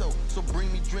lotto. So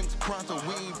bring me drinks pronto,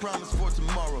 we ain't promised for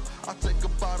tomorrow. I'll take a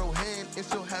bottle hand and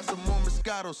she'll have some more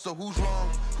Moscato. So who's wrong,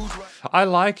 who's right? I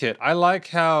like it. I like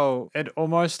how it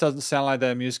almost doesn't sound like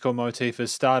that musical motif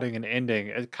is starting and ending.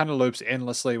 It kind of loops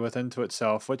endlessly within to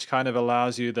itself, which kind of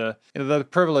allows you the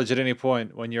privilege at any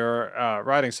point when you're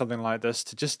writing something like this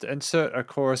to just insert a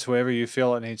chorus wherever you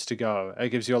feel it needs to go. It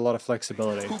gives you a lot of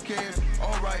flexibility. Who cares?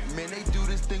 Alright, man, they do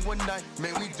this thing one night.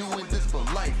 Man, we doing this for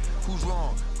life. Who's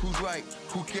wrong? Who's right?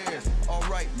 Who cares?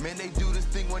 Alright, man, they do this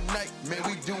thing one night. Man,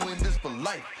 we doing this for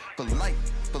life. For life.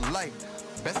 For life.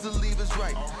 Best to leave us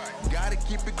right. Gotta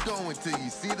keep it going till you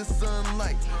see the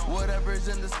sunlight. Whatever's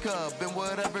in this cup and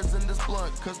whatever's in this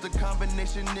blunt. Cause the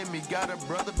combination in me got a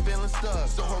brother feeling stuck.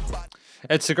 So her body.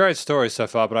 It's a great story so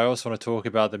far, but I also want to talk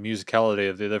about the musicality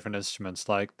of the different instruments.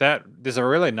 Like that, there's a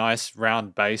really nice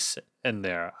round bass in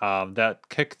there. That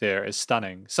kick there is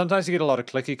stunning. Sometimes you get a lot of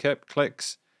clicky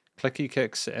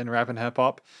kicks in rap and hip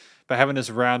hop, but having this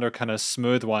rounder kind of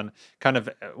smooth one kind of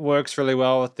works really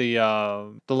well with the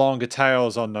longer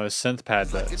tails on those synth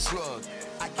pad bits.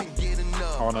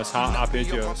 Or on those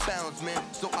arpeggios.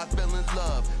 So I fell in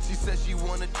love. She said she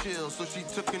wanna chill, so she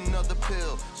took another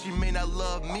pill. She may not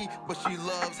love me, but she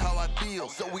loves how I feel.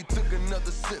 So we took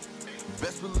another sip.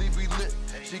 Best believe we lit.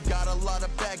 She got a lot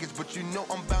of baggage, but you know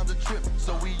I'm bound to trip.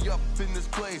 So we up in this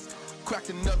place. Cracked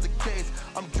another case.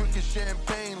 I'm drinking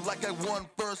champagne like I won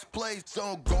first place.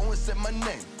 So go and say my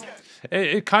name.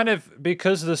 It kind of,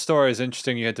 because the story is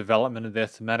interesting, you had development in there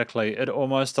thematically, it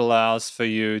almost allows for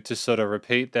you to sort of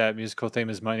repeat that musical theme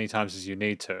as many times as you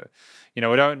need to. You know,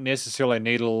 we don't necessarily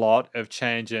need a lot of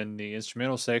change in the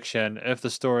instrumental section if the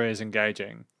story is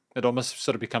engaging. It almost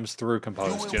sort of becomes through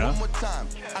composed, Do you it know? one more time.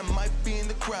 I might be in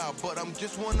the crowd, but I'm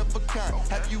just one of a kind.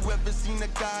 Have you ever seen a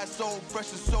guy so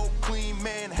fresh and so clean?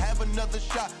 Man, have another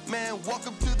shot. Man,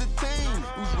 welcome to the team.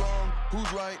 Who's wrong?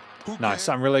 Who's right? Who Nice. cares?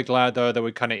 I'm really glad though that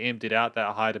we kind of emptied out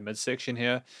that high to mid section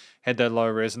here, had that low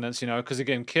resonance, you know, because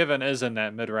again, Kevin is in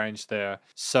that mid range there.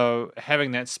 So having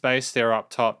that space there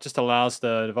up top just allows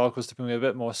the vocals to be a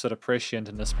bit more sort of prescient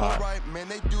in this part. Alright, man,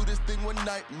 they do this thing one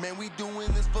night. Man, we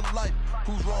doing this for life.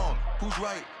 Who's wrong? Who's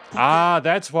right? Who Ah,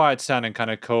 that's why it's sounding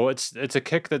kind of cool. It's a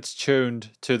kick that's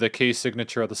tuned to the key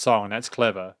signature of the song. That's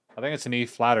clever. I think it's an E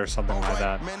flat or something like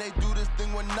that. Man, they do this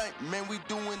thing one night. Man, we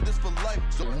doing this for life.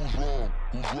 So who's wrong?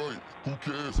 Who's right? Who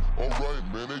cares? Alright,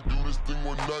 man, they do this thing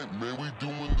one night. Man, we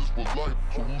doing this for life.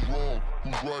 So who's wrong?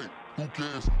 Who's right? Who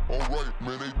cares? Alright,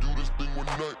 man, they do this thing one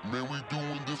night. Man, we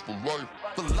doing this for life.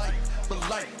 For life, for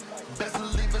life. Best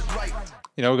believe it's right.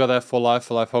 You know, we got that for life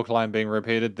hook line being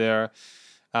repeated there.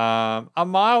 A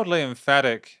mildly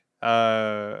emphatic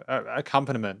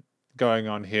accompaniment going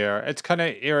on here. It's kind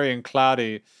of eerie and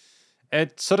cloudy.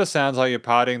 It sort of sounds like you're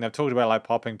partying. They've talked about like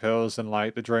popping pills and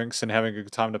like the drinks and having a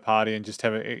good time to party and just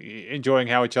enjoying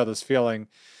how each other's feeling.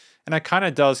 And it kind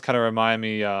of does kind of remind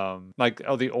me like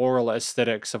of the oral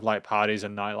aesthetics of like parties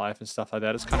and nightlife and stuff like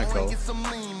that. It's kind of cool. Get some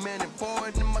lean, man, and pour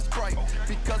it in my Sprite.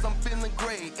 Because I'm feeling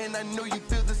great, and I know you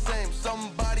feel the same.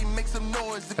 Somebody make some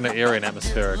noise. Kind of eerie and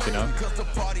atmospheric, you know?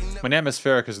 I mean,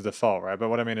 atmospheric is the default, right? But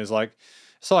what I mean is like,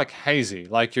 it's like hazy,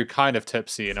 like you're kind of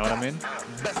tipsy, you know what I mean?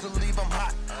 Best believe I'm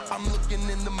hot. I'm looking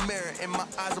in the mirror and my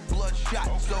eyes are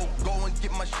bloodshot. So go and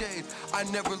get my shades. I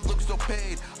never look so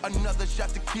paid. Another shot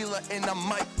tequila and I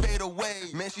might fade away.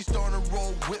 Man, she starting to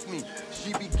roll with me.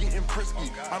 She be getting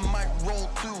frisky. I might roll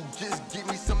too. Just give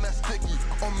me some that sticky.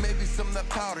 Or maybe some of that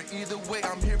powder. Either way,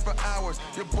 I'm here for hours.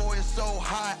 Your boy is so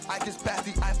high, I just passed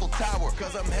the Eiffel Tower.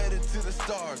 Cause I'm headed to the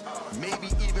stars. Maybe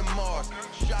even Mars.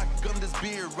 Shotgun this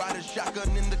beer, ride a shotgun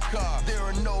in the car. There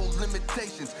are no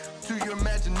limitations to your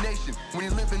imagination. When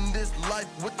you live in this life,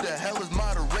 what the hell is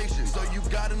moderation? So you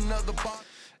got another box.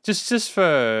 Just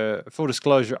for full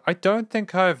disclosure, I don't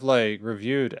think I've like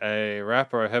reviewed a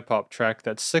rap or a hip hop track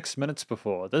that's 6 minutes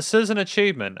before. This is an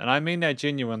achievement, and I mean that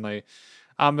genuinely.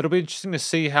 It'll be interesting to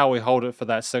see how we hold it for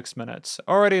that 6 minutes.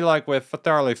 Already, like, we're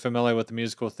thoroughly familiar with the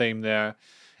musical theme there.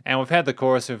 And we've had the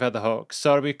chorus, we've had the hook.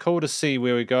 So it'll be cool to see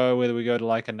where we go, whether we go to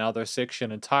like another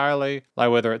section entirely, like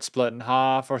whether it's split in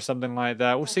half or something like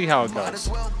that. We'll see how it Might as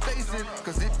goes. well face it,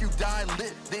 cause if you die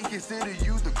lit, they consider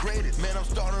you the greatest. Man, I'm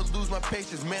starting to lose my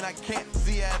patience, man, I can't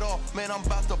see at all. Man, I'm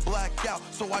about to black out,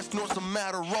 so I snort some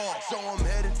Adderall. So I'm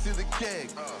headed to the keg,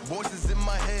 voices in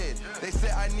my head. They say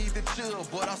I need to chill,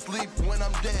 but I'll sleep when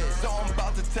I'm dead. So I'm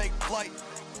about to take flight,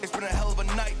 it's been a hell of a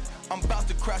night. I'm about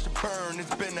to crash and burn,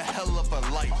 it's been a hell of a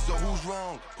life. So who's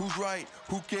wrong, who's right,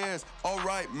 who cares?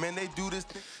 Alright, man, they do this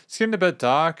thing. It's getting a bit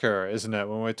darker, isn't it,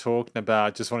 when we're talking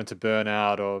about just wanting to burn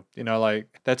out or, you know,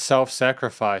 like that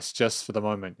self-sacrifice just for the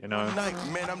moment, you know? Night,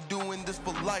 man, I'm doing this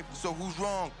for life. So who's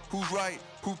wrong, who's right,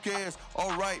 who cares?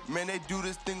 Alright, man, they do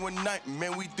this thing one night.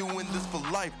 Man, we doing this for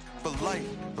life, for life,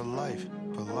 for life,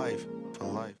 for life, for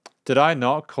life. Did I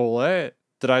not call it?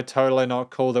 Did I totally not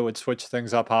call that would switch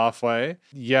things up halfway?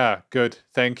 Yeah, good.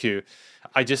 Thank you.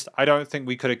 I don't think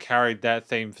we could have carried that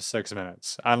theme for 6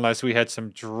 minutes unless we had some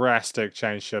drastic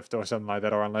change shift or something like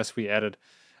that, or unless we added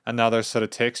another sort of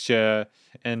texture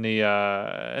in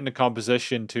the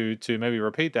composition to maybe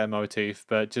repeat that motif,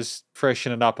 but just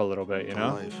freshen it up a little bit, you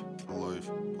know? For life,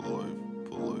 for life,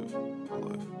 for life, for life, for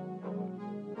life.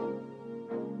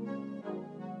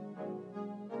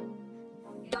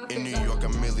 In New York,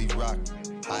 I'm Millie Rock.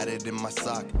 Hide it in my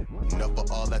sock. Enough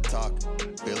of all that talk.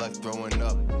 Feel like throwing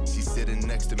up. She's sitting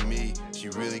next to me. She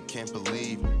really can't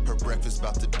believe her breakfast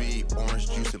about to be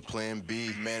orange juice and Plan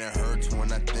B. Man, it hurts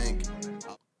when I think.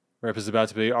 Rap is about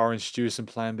to be orange juice and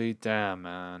Plan B. Damn,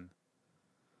 man.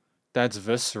 That's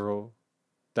visceral.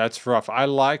 That's rough. I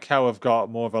like how we've got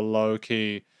more of a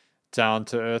low-key,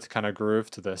 down-to-earth kind of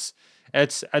groove to this.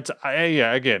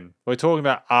 Yeah, again, we're talking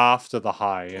about after the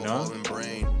high, you know?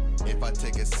 Brain. If I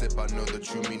take a sip, I know the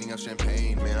true meaning of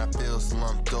champagne. Man, I feel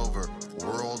slumped over,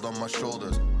 world on my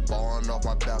shoulders, falling off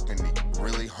my balcony,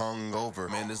 really hung over.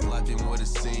 Man, this life ain't what it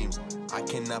seems. I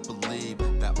cannot believe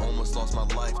that I almost lost my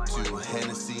life to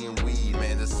Hennessy and weed.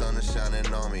 Man, the sun is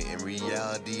shining on me, and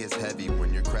reality is heavy.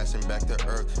 When you're crashing back to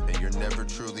earth, and you're never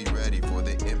truly ready for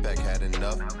the impact. Had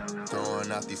enough,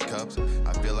 throwing out these cups.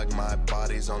 I feel like my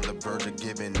body's on the verge of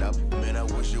giving up. Man, I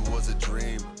wish it was a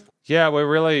dream. Yeah, we're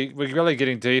really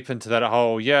getting deep into that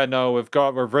whole, yeah, no, we've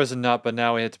risen up, but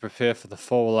now we had to prepare for the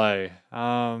fall, eh?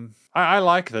 I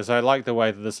like this. I like the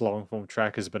way that this long form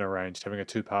track has been arranged. Having a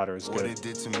two-parter is What good. it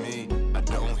did to me, I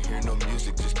don't hear no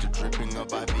music, just the dripping of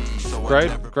IVs. So I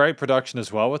never Great production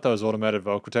as well with those automated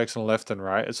vocal takes on left and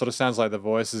right. It sort of sounds like the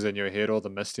voices in your head, all the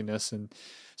mistiness, and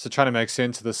so trying to make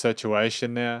sense of the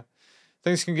situation there.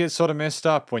 Things can get sort of messed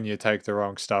up when you take the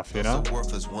wrong stuff, you know? so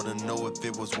worthless, wanna know if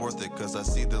it was worth it, cause I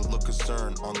see the look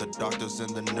concern on the doctors and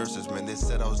the nurses. Man, they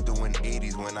said I was doing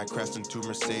 80s when I crashed into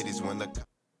Mercedes. When the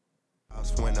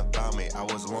cops went and found me, I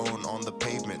was alone on the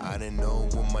pavement. I didn't know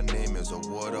what my name is or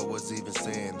what I was even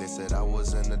saying. They said I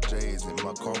was in the J's and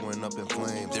my car went up in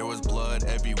flames. There was blood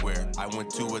everywhere. I went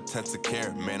to intensive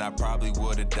care. Man, I probably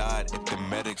would have died if the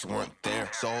medics weren't there.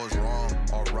 So I was wrong,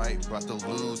 alright, about to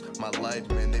lose my life.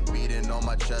 Man, they beating on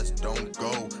my chest. Don't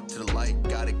go to the light,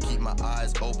 gotta keep my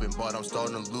eyes open. But I'm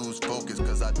starting to lose focus,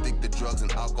 cause I think the drugs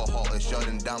and alcohol is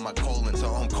shutting down my colon. So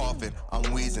I'm coughing, I'm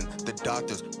wheezing, the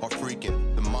doctors are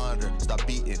freaking. The monitor stop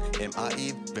beating. Am I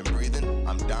even breathing?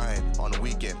 I'm dying on the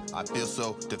weekend. I feel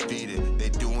so defeated. They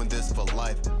doing this for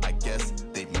life. I guess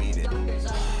they mean it.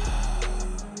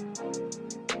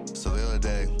 So the other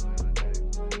day,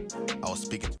 I was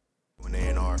speaking to an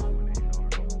A&R.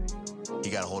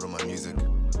 He got a hold of my music.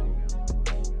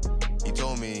 He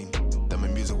told me that my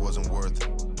music wasn't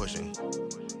worth pushing.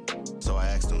 So I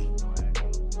asked him,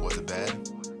 was it bad?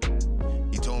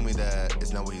 He told me that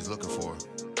it's not what he's looking for.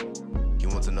 He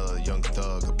wants another young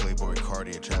thug, a Playboy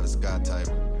Cardi, a Travis Scott type.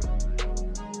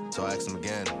 So I asked him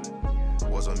again,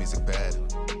 was my music bad?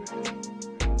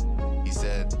 He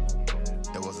said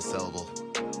it wasn't sellable.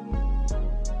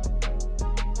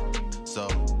 So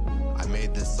I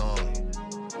made this song.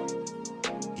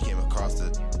 He came across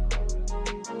it,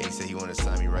 and he said he wanted to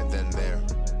sign me right then and there.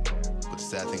 But the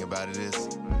sad thing about it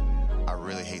is, I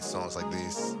really hate songs like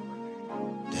these.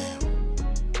 Damn.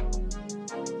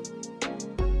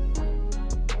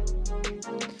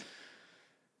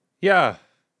 Yeah,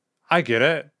 I get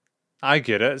it. I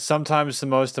get it. Sometimes the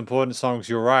most important songs,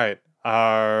 you're right,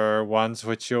 are ones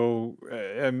which you'll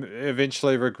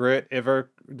eventually regret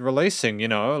ever releasing, you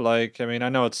know? Like, I mean, I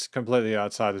know it's completely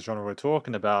outside the genre we're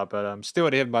talking about, but Still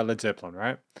at Heaven by Led Zeppelin,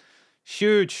 right?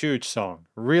 Huge, huge song.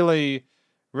 Really,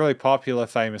 really popular,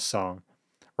 famous song.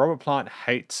 Robert Plant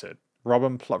hates it.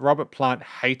 Robert Plant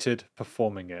hated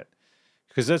performing it.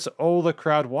 Because that's all the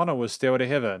crowd wanted was Stairway to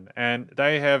Heaven. And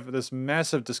they have this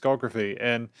massive discography,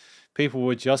 and people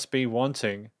would just be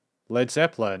wanting Led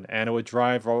Zeppelin, and it would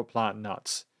drive Robert Plant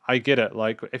nuts. I get it.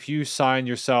 Like, if you sign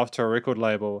yourself to a record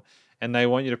label and they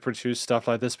want you to produce stuff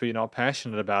like this, but you're not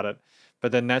passionate about it,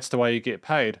 but then that's the way you get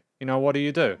paid, you know, what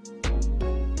do?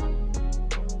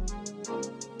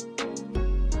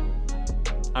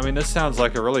 I mean, this sounds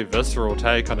like a really visceral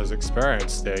take on his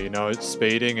experience there, you know,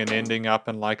 speeding and ending up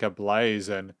in like a blaze.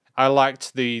 And I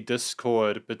liked the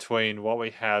discord between what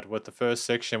we had with the first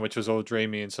section, which was all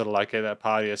dreamy and sort of like that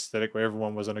party aesthetic where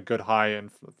everyone was on a good high and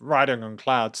riding on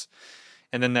clouds.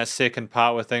 And then that second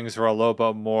part where things were a little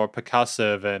bit more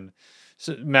percussive and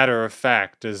matter of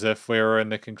fact, as if we were in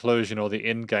the conclusion or the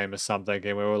end game of something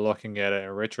and we were looking at it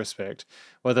in retrospect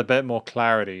with a bit more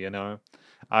clarity, you know.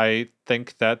 I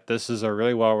think that this is a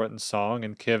really well-written song,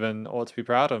 and Kevin ought to be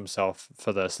proud of himself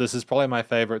for this. This is probably my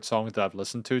favorite song that I've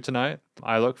listened to tonight.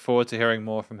 I look forward to hearing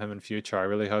more from him in future. I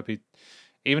really hope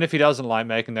even if he doesn't like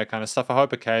making that kind of stuff, I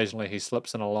hope occasionally he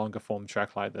slips in a longer form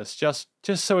track like this, just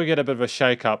so we get a bit of a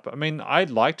shake-up. I mean, I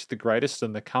liked The Greatest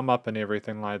and the come-up and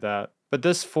everything like that, but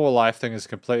this For Life thing is a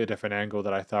completely different angle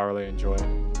that I thoroughly enjoy,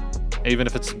 even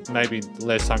if it's maybe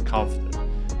less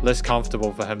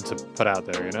comfortable for him to put out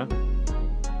there, you know?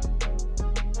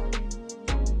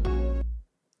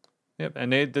 Yep,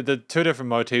 and the two different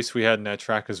motifs we had in that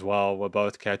track as well were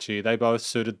both catchy. They both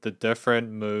suited the different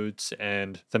moods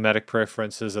and thematic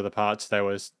preferences of the parts they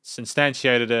were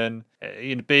instantiated in.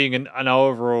 Being an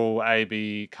overall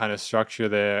A-B kind of structure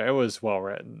there, it was well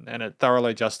written, and it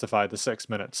thoroughly justified the 6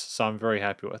 minutes, so I'm very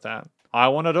happy with that. I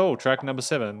Want It All, track number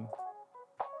 7.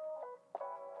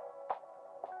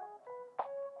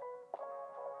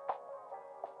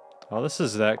 Oh, this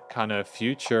is that kind of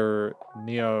future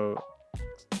neo...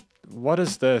 What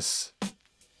is this?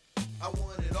 I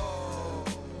want it all.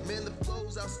 Man, the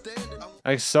flow's outstanding.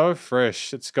 It's so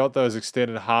fresh. It's got those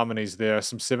extended harmonies there,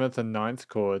 some 7th and 9th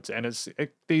chords, and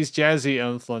these jazzy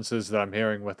influences that I'm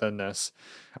hearing within this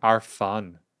are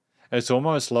fun. It's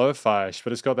almost lo-fi-ish,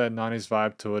 but it's got that 90s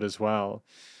vibe to it as well.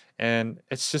 And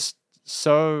it's just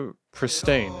so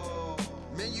pristine.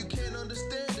 Man, you can't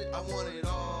understand it. I want it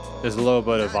all. There's a little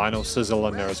bit of vinyl sizzle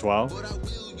in there as well. But I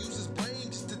will use his brain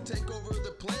just to take over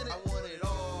the planet. I want it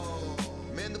all.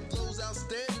 Man, the flow's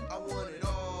outstanding. I want it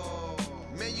all.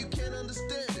 Man, you can't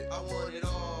understand it. I want it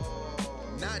all.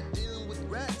 Not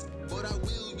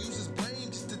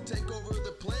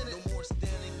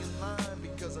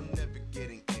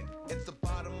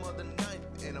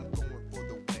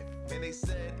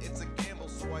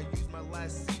my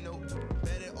C note.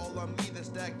 Bet it all on me that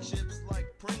stack chips like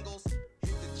Pringles.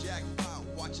 Hit the jackpot,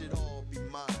 watch it all be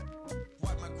mine.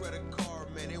 Wipe my credit card,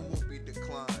 man, it won't be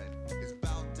declined. It's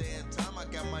about damn time I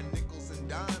got my nickels and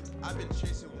dimes. I've been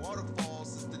chasing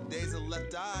waterfalls since the days of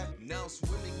left eye. Now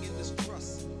swimming in this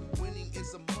trust. Winning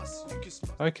is a must. You can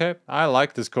smell. Okay, I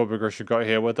like this chord progression got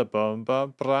here with the bum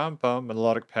bum bum bum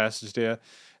melodic passage there.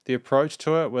 The approach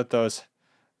to it with those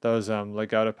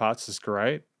legato parts is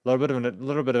great. A little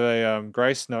bit of a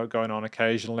grace note going on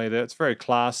occasionally there. It's very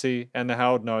classy, and the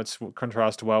held notes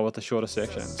contrast well with the shorter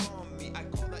sections.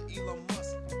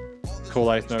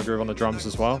 Cool eighth note groove on the drums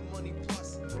as well.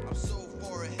 I'm so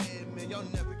far ahead, man, y'all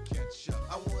never catch up.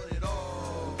 I want it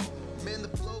all. Man,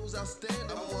 the flow's outstanding.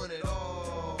 I want it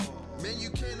all. Man, you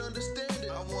can't understand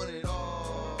it. I want it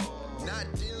all. Not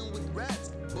dealing with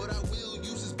rats, but I will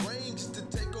use his brain just to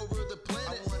take over the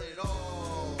planet. I want it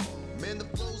all. Man, the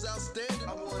flow's outstanding.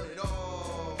 I want it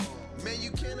all. Man,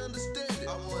 you can't understand it.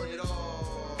 I want it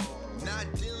all. Not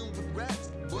dealing with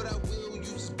rats, but I will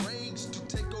use his brain just to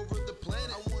take over the planet.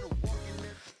 I want to walk in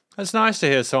there. It's nice to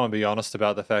hear someone be honest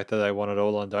about the fact that they want it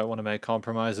all and don't want to make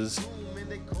compromises. Man,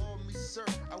 they call me sir.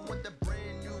 I want that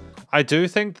brand new. I do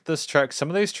think that some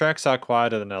of these tracks are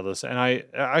quieter than others, and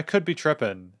I could be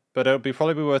tripping, but it would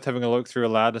probably be worth having a look through a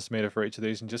loudness meter for each of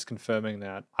these and just confirming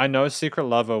that. I know Secret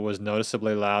Lover was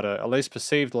noticeably louder, at least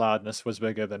perceived loudness was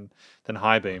bigger than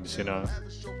High Beams, you know. Have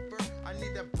a chauffeur. I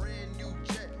need that brand new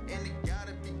jet, and it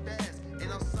gotta be fast.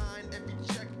 And I'll sign every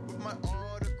check with my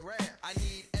autograph. I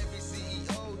need every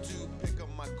CEO to pick up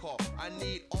my call. I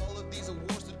need all of these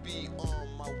awards to be on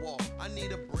my wall. I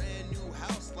need a brand new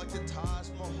house like the Taj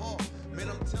Mahal. Man,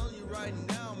 I'm telling you right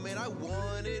now, man, I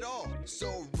want it all. So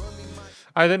run me my.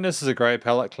 I think this is a great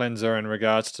palette cleanser in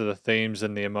regards to the themes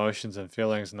and the emotions and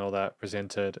feelings and all that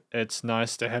presented. It's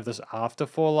nice to have this after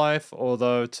For Life,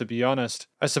 although, to be honest,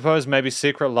 I suppose maybe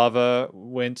Secret Lover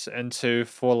went into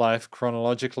For Life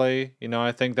chronologically. You know,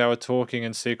 I think they were talking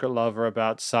in Secret Lover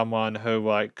about someone who,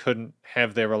 like, couldn't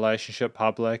have their relationship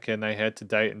public and they had to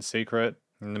date in secret.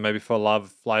 And then maybe For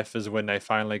Love Life is when they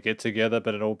finally get together,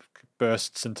 but it all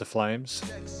bursts into flames.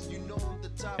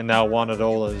 And now Want It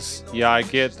All is, yeah, I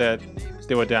get that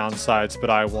there were downsides,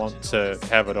 but I want to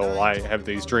have it all. I have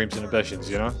these dreams and ambitions,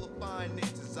 you know?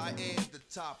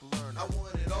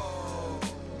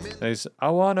 These, I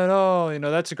want it all, you know,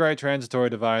 that's a great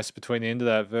transitory device between the end of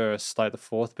that verse, like the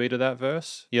fourth beat of that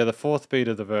verse. Yeah, the fourth beat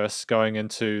of the verse going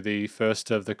into the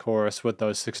first of the chorus with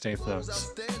those 16th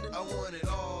notes.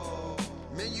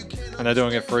 And they're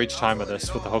doing it for each time of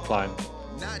this with the hook line.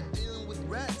 Not dealing with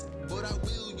rats, but I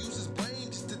will use his brain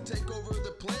just to take over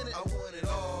the planet. I want it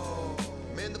all.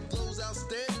 Man, the flow's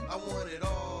outstanding. I want it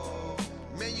all.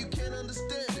 Man, you can't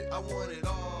understand it. I want it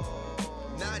all.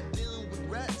 Not dealing with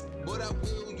rats, but I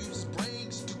will use his brain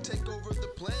just to take over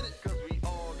the planet. Cause we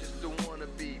all just don't wanna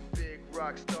be big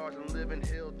rock stars and live in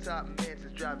hilltop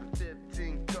mansions driving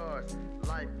 15 cars.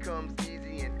 Life comes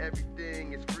easy and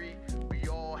everything is free. We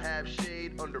all have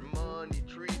shade under money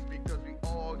trees because we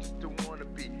all just don't want to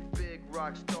be big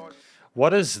rock stars.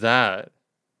 What is that?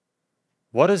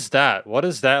 What is that? What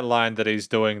is that line that he's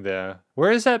doing there?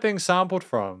 Where is that being sampled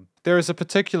from? There is a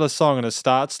particular song and it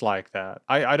starts like that.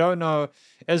 I don't know.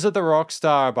 Is it The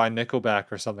Rockstar by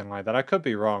Nickelback or something like that? I could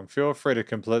be wrong. Feel free to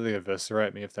completely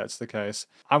eviscerate me if that's the case.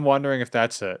 I'm wondering if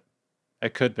that's it.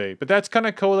 It could be. But that's kind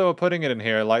of cool that we're putting it in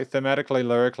here. Like, thematically,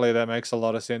 lyrically, that makes a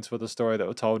lot of sense with the story that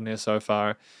we're told in here so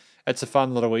far. It's a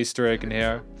fun little Easter egg in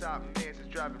here. Top mansions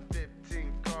driving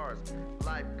 15 cars.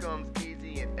 Life comes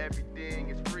easy and everything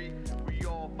is free. We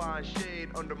all find shade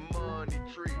under money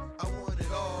trees. I want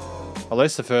it all. At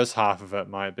least the first half of it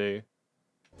might be.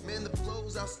 Man, the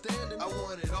flow's outstanding. I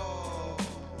want it all.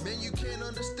 Man, you can't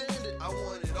understand it. I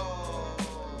want it all.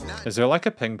 Not Is there like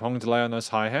a ping pong delay on those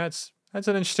hi-hats? That's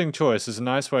an interesting choice. It's a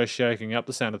nice way of shaking up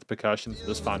the sound of the percussion for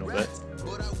this final bit.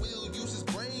 but I will use his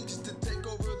brain just to take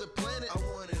over the planet. I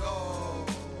want it all.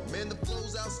 Man, the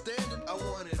flow's outstanding. I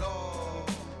want it all.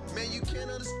 Man, you can't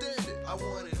understand it. I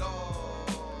want it all.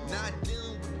 Not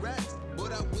dealing with rats,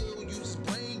 but I will use his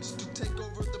brain just to take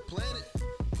over the planet.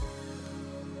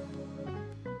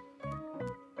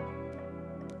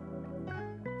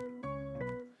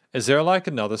 Is there like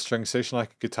another string section,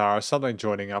 like a guitar or something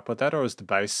joining up with that, or is the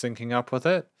bass syncing up with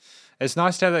it? It's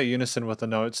nice to have that unison with the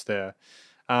notes there.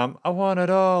 I want it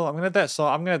all. I'm gonna have that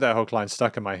song. I'm gonna have that hook line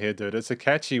stuck in my head, dude. It's a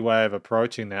catchy way of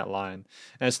approaching that line,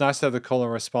 and it's nice to have the call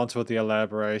and response with the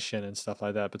elaboration and stuff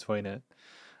like that between it.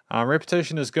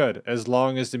 Repetition is good as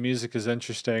long as the music is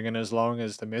interesting and as long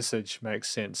as the message makes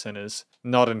sense and is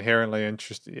not inherently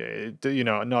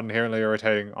not inherently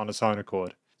irritating on its own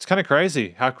accord. It's kind of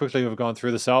crazy how quickly we've gone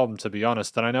through this album, to be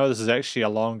honest. And I know this is actually a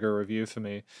longer review for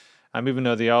me. Even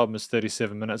though the album is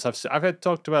 37 minutes, I've had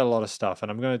talked about a lot of stuff,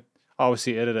 and I'm going to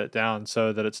obviously edit it down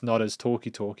so that it's not as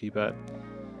talky, but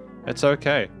it's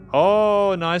okay.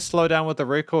 Oh, nice slow down with the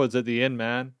records at the end,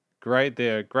 man. Great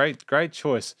there. Great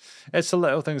choice. It's the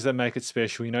little things that make it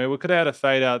special, you know. We could have had a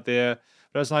fade out there,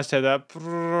 but it was nice to have that,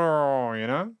 you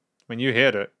know. When you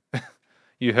heard it.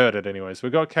 You heard it anyways. We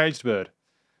got Caged Bird,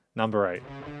 number 8.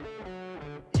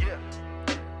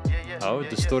 Oh,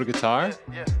 distorted guitar?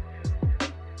 Yeah.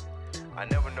 I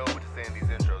never know what to say in these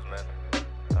intros, man.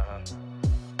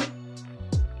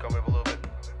 Come up a little bit.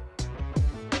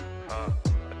 A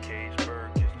caged bird,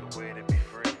 just a way to be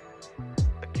free.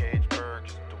 A caged bird,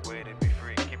 just a way to be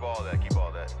free. Keep all that.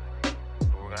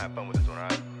 We're gonna have fun with this one,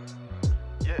 alright?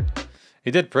 Yeah.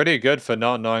 He did pretty good for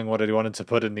not knowing what he wanted to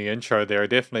put in the intro there. He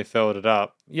definitely filled it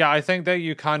up. Yeah, I think that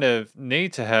you kind of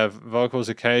need to have vocals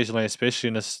occasionally, especially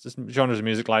in this genres of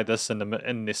music like this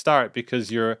in the start, because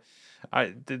the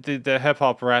hip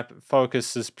hop rap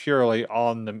focus is purely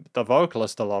on the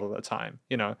vocalist a lot of the time.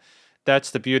 You know, that's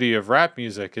the beauty of rap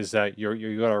music, is that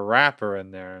you got a rapper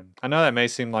in there. And I know that may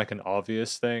seem like an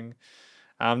obvious thing.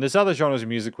 There's other genres of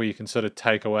music where you can sort of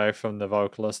take away from the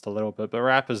vocalist a little bit, but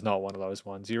rap is not one of those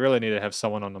ones. You really need to have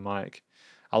someone on the mic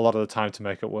a lot of the time to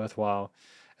make it worthwhile,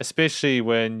 especially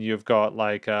when you've got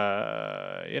like,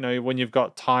 when you've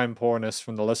got time poorness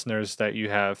from the listeners that you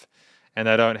have, and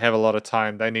they don't have a lot of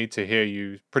time. They need to hear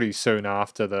you pretty soon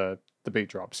after the beat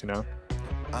drops, you know?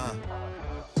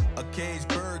 A caged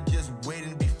bird just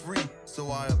waiting to be free. So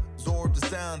I absorb the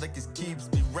sound that just keeps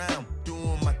me round,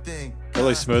 doing my thing.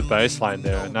 Really smooth bass line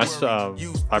there. Nice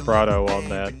vibrato on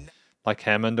that, like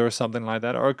Hammond or something like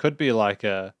that. Or it could be like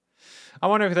a, I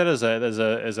wonder if that is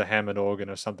a Hammond organ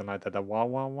or something like that. That wah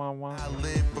wah wah wah. I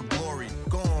live for glory,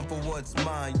 going for what's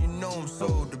mine. You know I'm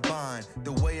so divine.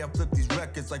 The way I flip these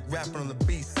records like rapping on the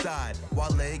B-side.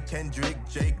 Wale, Kendrick,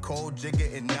 J. Cole,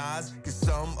 Jigga, and Nas. Cause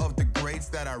some of the greats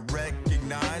that I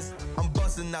recognize. I'm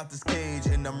busting out this cage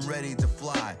and I'm ready to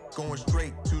fly. Going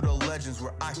straight to the legends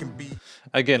where I can be.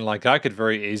 Again, like I could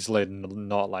very easily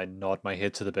not like nod my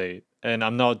head to the beat. And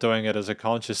I'm not doing it as a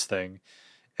conscious thing.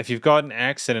 If you've got an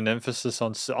accent and emphasis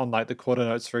on like the quarter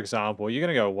notes, for example, you're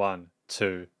going to go 1,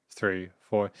 2, 3,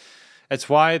 4. It's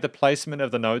why the placement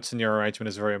of the notes in your arrangement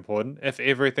is very important. If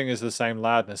everything is the same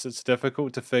loudness, it's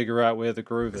difficult to figure out where the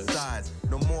groove is. Besides,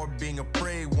 no more being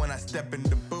afraid when I step in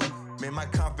the booth. Man, my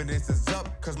confidence is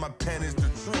up cause my pen is the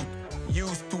truth.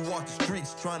 Used to walk the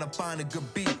streets trying to find a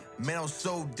good beat. Man, I was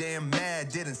so damn mad,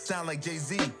 didn't sound like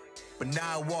Jay-Z. But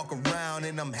now I walk around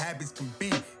and I'm happy as can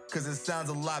be. Cause it sounds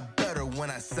a lot better when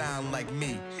I sound like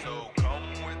me. So come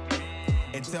with me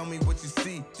and tell me what you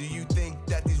see. Do you think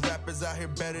that these rappers out here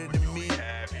better than me?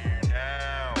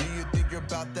 Do you think you're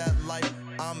about that life?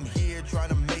 I'm here trying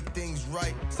to make things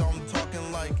right. So I'm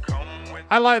talking like, come with.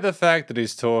 I like the fact that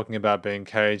he's talking about being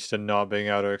caged and not being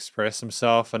able to express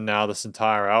himself, and now this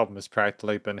entire album has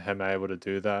practically been him able to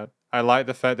do that. I like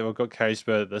the fact that we've got Caged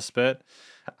Bird at this bit.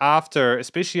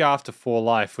 Especially after For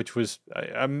Life, which was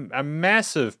a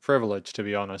massive privilege, to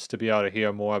be honest, to be able to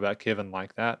hear more about Kevin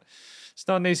like that. It's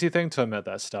not an easy thing to admit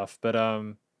that stuff, but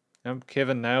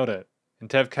Kevin nailed it. And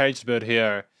to have Caged Bird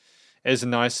here is a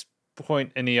nice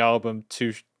point in the album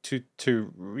to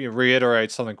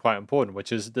reiterate something quite important,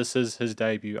 which is this is his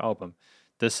debut album.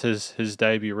 This is his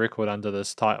debut record under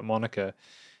this type moniker.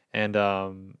 And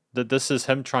that this is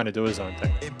him trying to do his own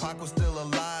thing. If Pac was still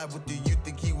alive, what do you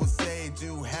think he would say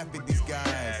to half of these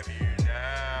guys?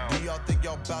 Do y'all think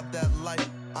y'all about that life?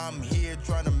 I'm here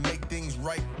trying to make things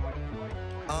right.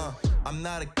 I'm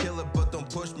not a killer, but don't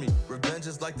push me. Revenge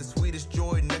is like the sweetest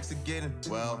joy next to getting.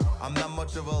 Well, I'm not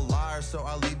much of a liar, so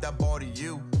I leave that ball to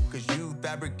you. Cause you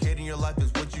fabricating your life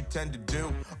is what you tend to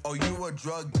do. Oh, you a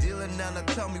drug dealer now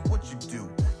tell me what you do.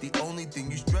 The only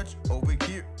thing you stretch over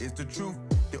here is the truth.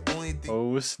 The only thing.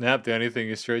 Oh snap, the only thing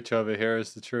you stretch over here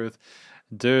is the truth.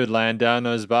 Dude, laying down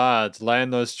those bars,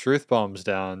 laying those truth bombs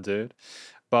down, dude.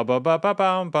 Ba ba ba ba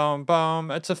bum bum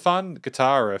bum. It's a fun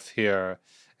guitar riff here.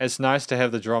 It's nice to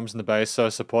have the drums and the bass so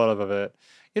supportive of it.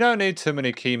 You don't need too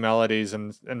many key melodies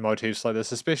and motifs like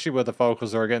this, especially where the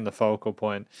vocals are again the focal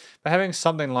point. But having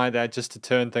something like that just to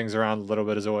turn things around a little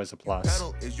bit is always a plus.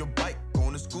 Pedal is your bike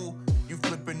going to school. You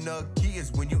flipping the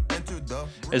keys when you enter the.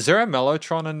 Is there a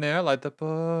mellotron in there? Like the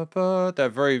ba ba,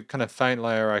 that very kind of faint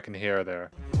layer I can hear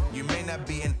there. You may not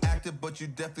be an actor, but but you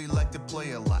definitely like to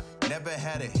play a lot. Never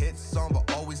had a hit song,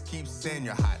 but always keep saying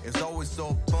you're hot. It's always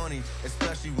so funny,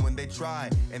 especially when they try,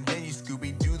 and then you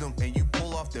Scooby-Doo them and you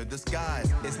pull off their disguise.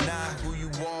 It's not who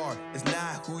you are, it's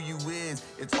not who you is.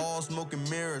 It's all smoke and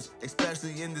mirrors,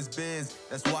 especially in this biz.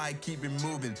 That's why I keep it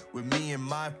moving with me and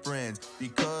my friends,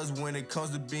 because when it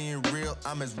comes to being real,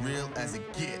 I'm as real as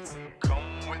it gets. Come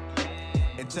with me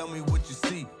and tell me what you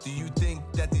see. Do you think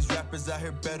that these rappers out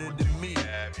here better than me?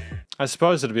 I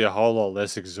suppose it'd be a whole lot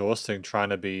less exhausting trying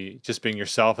to be just being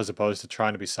yourself as opposed to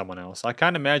trying to be someone else. I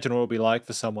can't imagine what it would be like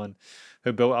for someone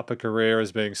who built up a career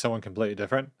as being someone completely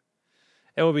different.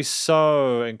 It would be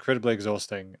so incredibly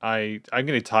exhausting. I'm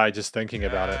getting tired just thinking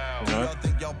about it, you know?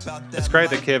 It's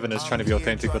great that Kevin is trying to be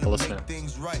authentic with the listener.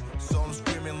 So I'm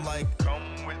screaming like, come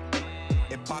with me.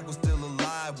 If Pac was still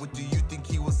alive, what do you think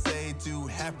he would say to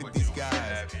half of these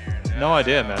guys? No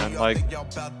idea, man. Like,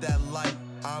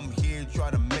 I'm here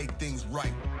trying to make things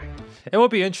right. it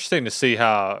would be interesting to see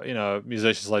how, you know,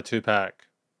 musicians like Tupac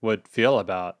would feel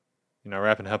about, you know,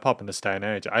 rap and hip hop in this day and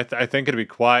age. I think it'd be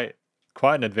quite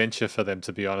an adventure for them,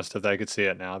 to be honest, if they could see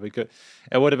it now, because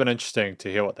it would have been interesting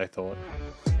to hear what they thought.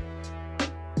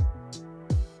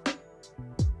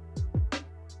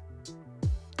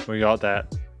 We got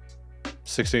that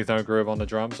 16th note groove on the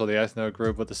drums, or the 8th note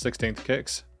groove with the 16th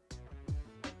kicks.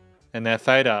 And that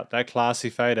fade out, that classy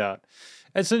fade out.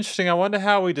 It's interesting. I wonder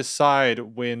how we decide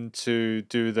when to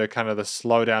do the kind of the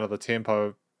slow down of the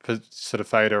tempo sort of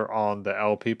fader on the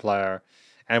LP player,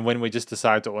 and when we just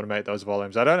decide to automate those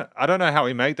volumes. I don't know how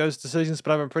we make those decisions,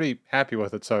 but I've been pretty happy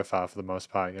with it so far for the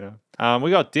most part, you know.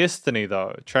 We got Destiny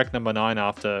though, track number 9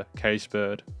 after Caged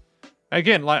Bird.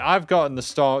 Again, like, I've gotten the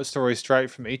story straight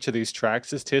from each of these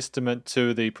tracks. It's testament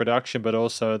to the production, but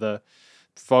also the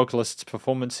vocalist's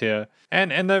performance here.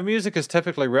 And the music is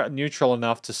typically neutral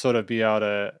enough to sort of be able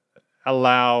to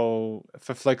allow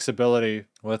for flexibility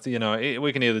with, you know,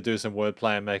 we can either do some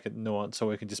wordplay and make it nuanced, or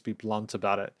we can just be blunt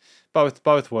about it.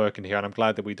 Both work in here, and I'm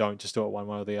glad that we don't just do it one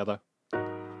way or the other.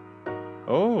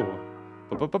 Oh.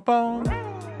 What's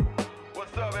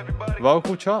up, everybody?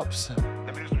 Vocal chops.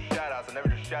 Let me do some shout-outs. I never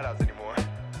do shout-outs anymore.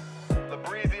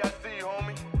 LaBreezy, I see you,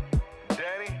 homie.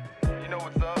 Danny, you know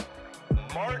what's up.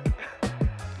 Mark.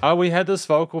 Oh, we had this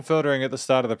vocal filtering at the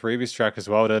start of the previous track as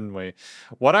well, didn't we?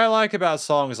 What I like about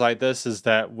songs like this is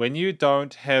that when you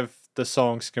don't have the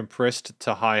songs compressed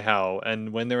to high hell,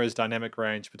 and when there is dynamic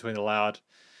range between the loud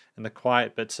and the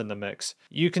quiet bits in the mix,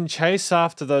 you can chase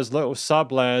after those little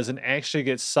sub layers and actually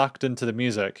get sucked into the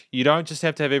music. You don't just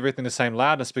have to have everything the same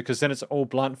loudness, because then it's all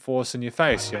blunt force in your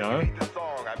face, you know?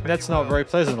 That's not very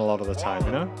pleasant a lot of the time,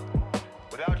 you know?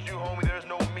 Without you, homie, there's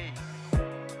no me.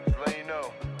 Just let you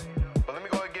know. But let me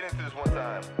go ahead and get into this one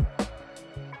time.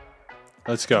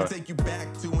 Let's go. Take you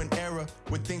back to an era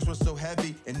where things were so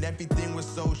heavy and everything was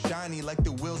so shiny, like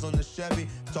the wheels on the Chevy.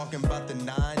 Talking about the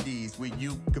 90s, where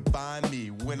you could find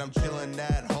me when I'm chilling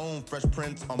at home, Fresh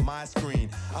Prince on my screen.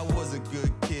 I was a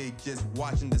good kid just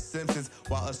watching The Simpsons,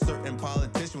 while a certain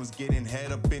politician was getting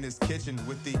head up in his kitchen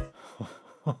with the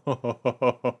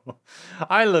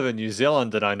I live in New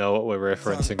Zealand and I know what we're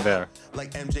referencing there.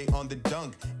 Like MJ on the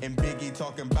dunk, and Biggie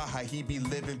talking about how he be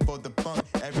living for the funk.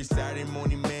 Every Saturday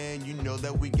morning, man, you know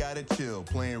that we gotta chill.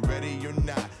 Playing Ready or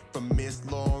Not from Miss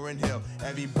Lauryn Hill.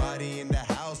 Everybody in the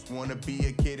house wanna be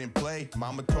a kid and play.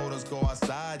 Mama told us go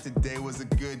outside, today was a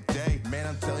good day. Man,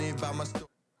 I'm telling you about my story.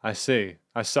 I see.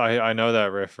 I know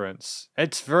that reference.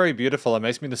 It's very beautiful. It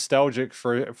makes me nostalgic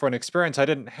for an experience I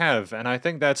didn't have. And I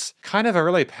think that's kind of a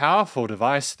really powerful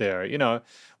device there. You know,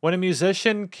 when a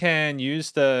musician can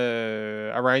use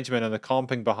the arrangement and the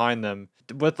comping behind them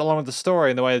along with the story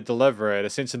and the way they deliver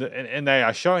it, and they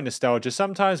are showing nostalgia,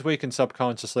 sometimes we can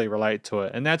subconsciously relate to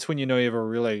it. And that's when you know you have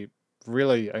a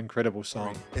really incredible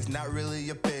song. It's not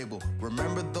really a fable.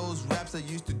 Remember those raps I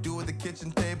used to do at the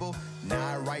kitchen table? Now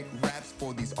I write raps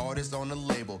for these artists on the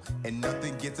label, and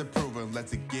nothing gets approved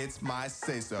unless it gets my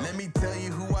say-so. Let me tell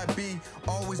you who I be,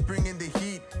 always bringing the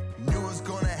heat. Knew it was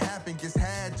gonna happen, just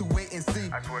had to wait and see.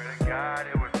 I swear to God,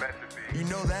 it was meant to be. You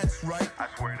know that's right. I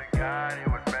swear to God, it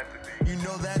was meant to be. You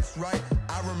know that's right.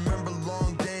 I remember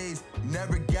long days,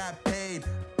 never got paid.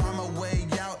 Found my way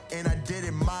out, and I did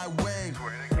it my way. I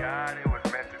swear to God, it was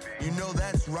meant to be. You know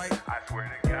that's right. I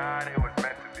swear to God, it was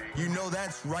meant to be. You know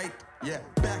that's right. Yeah,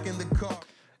 back in the car.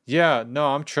 Yeah, no,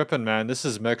 I'm tripping, man. This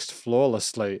is mixed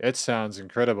flawlessly. It sounds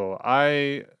incredible.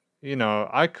 I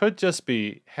could just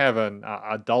be having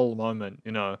a dull moment,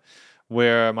 you know,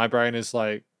 where my brain is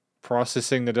like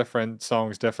processing the different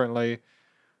songs differently.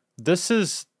 This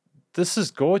is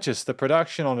gorgeous. The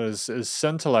production on it is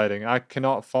scintillating. I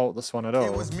cannot fault this one at all.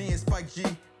 It was me and Spike G.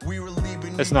 We were leaving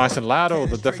It's nice and loud, all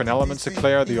the different elements are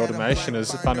clear, the automation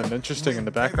is fun and interesting in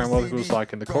the background, what it was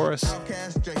like in the chorus.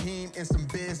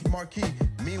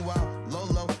 Meanwhile,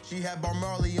 Lolo, she had Bar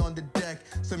Marley on the deck.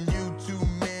 Some YouTube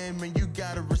man, man, you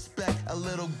gotta respect a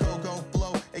little go-go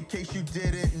flow. In case you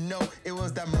didn't know, it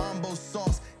was that mambo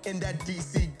sauce in that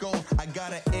DC gold. I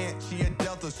got an aunt, she a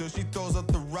Delta, so she throws up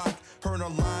the rock. Her and her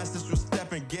lines, sister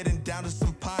stepping, getting down to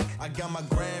some pot. I got my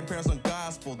grandparents on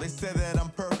gospel, they say that I'm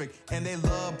perfect, and they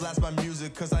love blast my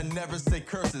music, cause I never say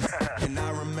curses. And I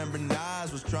remember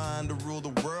Nas was trying to rule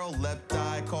the world, left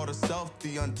eye called herself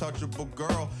the untouchable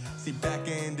girl. See, back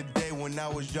in the day when I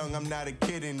was young, I'm not a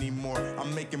kid anymore.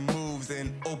 I'm making moves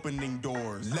and opening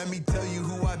doors. Let me tell you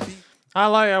who I be. I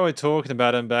like how we're talking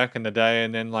about him back in the day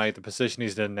and then like the position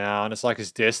he's in now, and it's like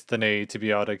his destiny to be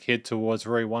able to head towards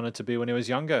where he wanted to be when he was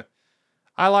younger.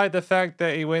 I like the fact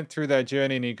that he went through that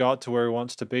journey and he got to where he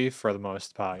wants to be for the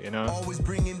most part, you know? Always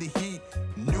bringing the heat.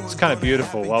 It's kind of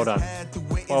beautiful. Well done.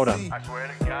 Well done. I swear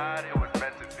to God, it was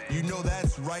meant to be. You know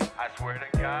that's right. I swear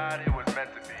to God, it was meant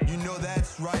to be. You know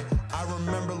that's right. I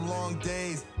remember long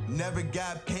days, never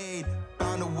got paid.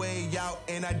 Found a way out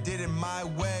and I did it my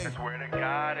way. I swear to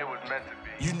God, it was meant to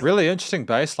be. You know Really interesting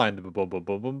bass line. Boom, boom, boom,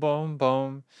 boom, boom,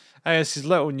 boom. Hey, it's these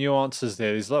little nuances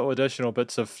there, these little additional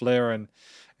bits of flair and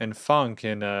funk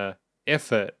and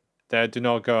effort that do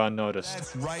not go unnoticed.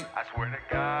 that's right. I swear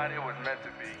to God, it was meant to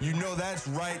be. You know that's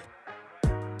right.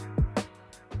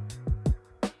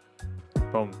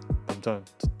 Boom, boom, dun,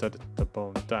 da, da, da,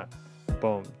 boom, da,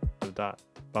 boom, da, da,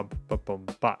 bum, ba, boom,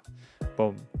 ba,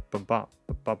 boom, boom, ba,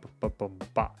 ba, ba, boom,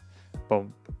 ba,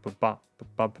 boom, boom, ba,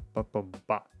 ba, ba, boom,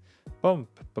 ba, boom,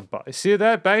 boom, ba. You see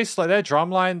that bass, like that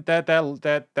drum line,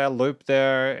 that loop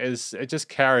there is, it just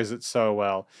carries it so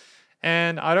well.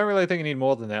 And I don't really think you need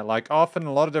more than that. Like often,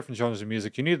 a lot of different genres of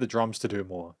music, you need the drums to do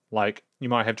more. Like you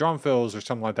might have drum fills or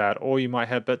something like that, or you might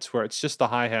have bits where it's just the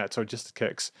hi-hats or just the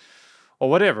kicks or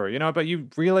whatever, you know, but you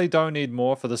really don't need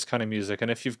more for this kind of music. And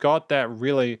if you've got that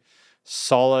really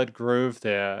solid groove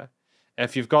there,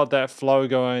 if you've got that flow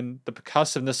going, the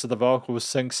percussiveness of the vocals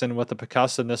syncs in with the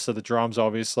percussiveness of the drums,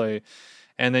 obviously.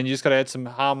 And then you just got to add some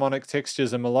harmonic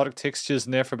textures and melodic textures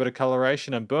in there for a bit of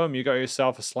coloration, and boom, you got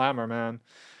yourself a slammer, man.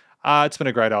 It's been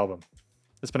a great album.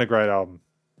 It's been a great album.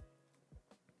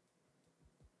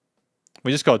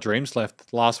 We just got Dreams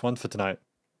left. Last one for tonight.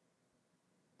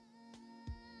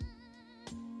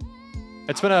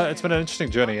 It's been an interesting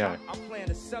journey, yeah. I plan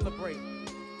to celebrate.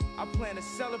 I plan to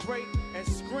celebrate and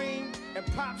scream and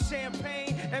pop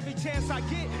champagne every chance I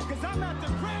get, cause I'm at the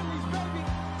Grammys, baby.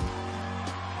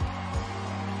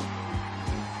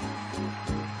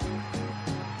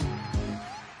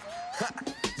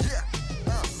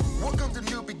 Welcome to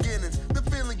New Beginnings. The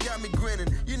feeling got me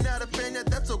grinning. You're not a fan yet?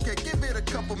 That's okay. Give it a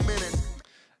couple minutes.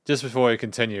 Just before we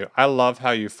continue, I love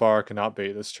how euphoric and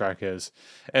upbeat this track is.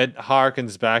 It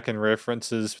harkens back and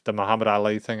references the Muhammad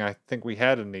Ali thing I think we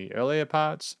had in the earlier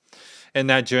parts. And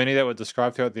that journey that was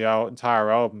described throughout the entire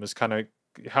album is kind of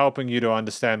helping you to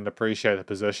understand and appreciate the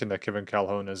position that Kevin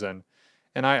Calhoun is in.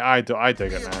 And I dig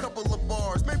it, A man. couple of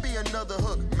bars, maybe another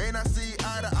hook. May not see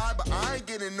eye to eye, but I ain't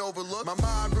getting overlooked. My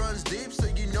mind runs deep, so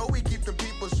you know we keep the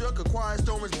people shook. A quiet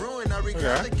storm is brewing. I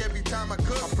recall it every time I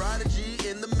cook. I'm prodigy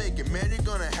in the making. Man, you're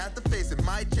gonna have to face it.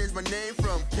 Might change my name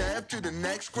from Kev to the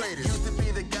next greatest. Used to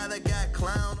be the guy that got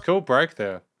clown. Cool break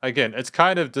there. Again, it's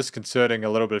kind of disconcerting a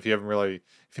little bit if you're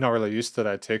not really used to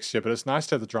that texture, but it's nice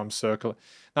to have the drums circle.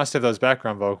 Nice to have those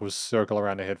background vocals circle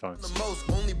around the headphones. The most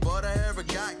only butt I ever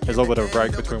got. There's a little bit of a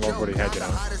break between what we already had, you know.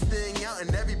 The hottest thing out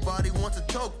and everybody wants a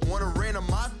toke. Wanna rain on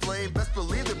my flame, best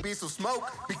believe there be some smoke.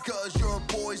 Because your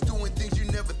boy's doing things you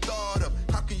never thought of.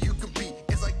 How can you compete?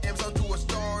 It's like Amazon to a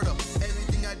startup.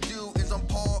 Everything I do is on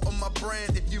par on my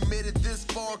brand. If you made it this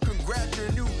far, congrats, you're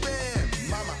a new fan.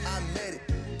 Mama, I made it.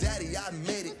 Daddy, I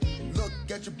made it. Look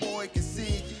at your boy, can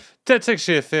see. That's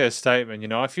actually a fair statement, you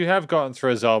know. If you have gotten through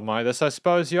his album like this, I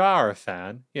suppose you are a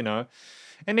fan, you know.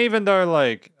 And even though,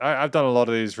 like, I've done a lot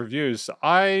of these reviews,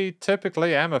 I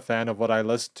typically am a fan of what I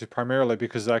listen to primarily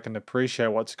because I can appreciate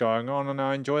what's going on and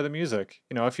I enjoy the music.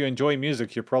 You know, if you enjoy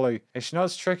music, you're probably... Actually, no,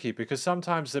 it's tricky because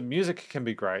sometimes the music can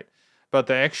be great, but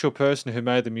the actual person who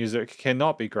made the music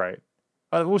cannot be great.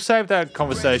 We'll save that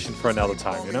conversation for another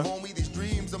time, you know?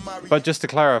 But just to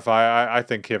clarify, I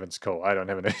think Kevin's cool. I don't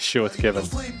have an issue with Kevin.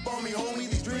 Sleep on me, homie,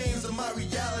 these dreams are my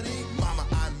reality. Mama,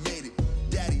 I made it.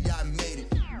 Daddy, I made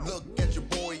it. Look at your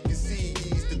boy, you can see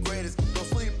he's the greatest. Don't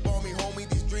sleep on me, homie,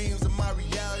 these dreams are my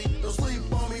reality. Don't sleep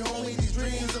on me, homie, these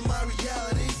dreams are my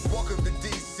reality. Welcome to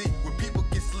DC, where people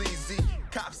get sleazy.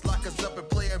 Cops lock us up and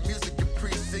play our music in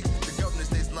precincts. The governor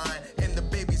stays lying, and the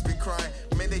babies be crying.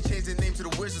 Man, they changed their name to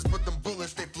the Wizards, but them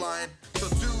bullets, they flying. So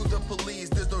to the police.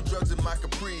 There's no drugs in my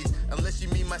capris. Unless you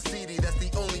mean my CD, that's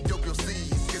the only dope you'll see.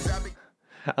 'Cause I be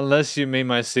Unless you mean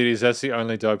my CDs, that's the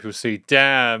only dope you'll see.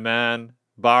 Damn, man.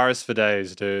 Bars for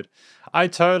days, dude. I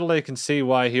totally can see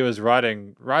why he was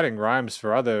writing rhymes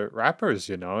for other rappers,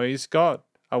 you know. He's got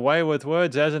a way with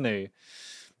words, hasn't he?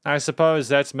 I suppose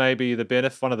that's maybe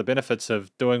one of the benefits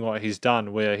of doing what he's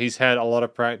done, where he's had a lot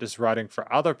of practice writing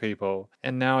for other people,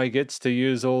 and now he gets to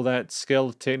use all that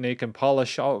skill, technique, and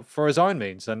polish for his own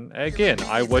means. And again,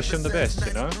 I wish him the best,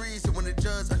 you know?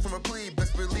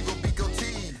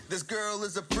 This girl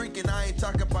is a freak and I ain't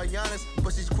talking about Giannis,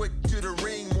 but she's quick to the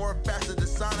ring, more faster than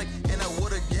Sonic. And I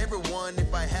would've gave her one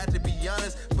if I had to be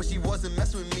honest, but she wasn't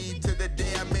messing with me till the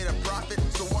day I made a profit.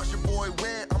 So watch your boy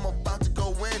win, I'm about to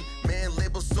go win. Man,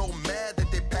 label's so mad that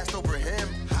they passed over him.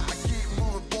 I keep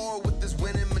moving forward with this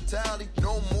winning mentality.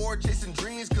 No more chasing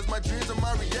dreams, cause my dreams are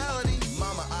my reality.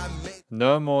 Mama, I made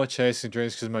No more chasing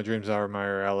dreams because my dreams are my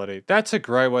reality. That's a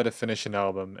great way to finish an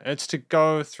album. It's to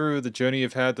go through the journey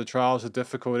you've had, the trials, the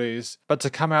difficulties, but to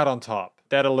come out on top.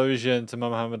 That allusion to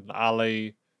Muhammad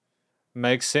Ali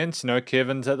makes sense. You know,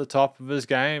 Kevin's at the top of his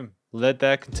game. Let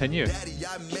that continue. Daddy,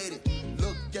 I made it.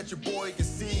 Look at your boy, you can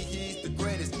see he's the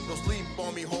greatest. Don't sleep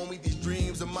on me, homie, these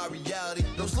dreams are my reality.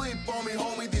 Don't sleep on me,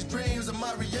 homie, these dreams are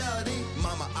my reality.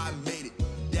 Mama, I made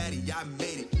it. Daddy, I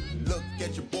made it. Look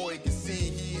at your boy, you can see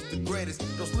he's the greatest.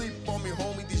 Don't sleep on me,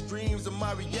 homie, these dreams are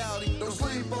my reality. Don't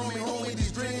sleep on me, homie,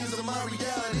 these dreams are my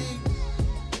reality.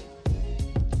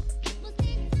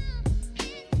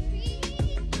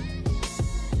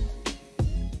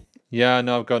 Yeah,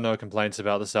 no, I've got no complaints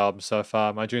about this album so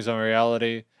far. My dreams are my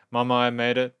reality. Mama, I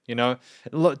made it. You know,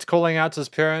 look, calling out to his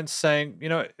parents, saying, you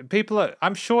know,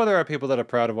 I'm sure there are people that are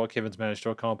proud of what Kevin's managed to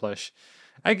accomplish.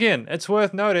 Again, it's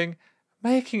worth noting,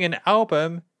 making an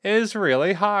album is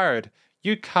really hard.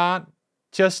 You can't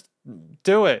just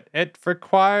do it. It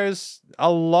requires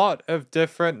a lot of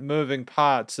different moving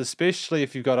parts, especially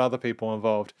if you've got other people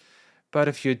involved. But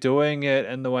if you're doing it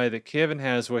in the way that Kevin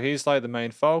has, where he's like the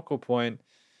main focal point,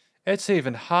 it's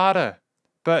even harder.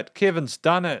 But Kevin's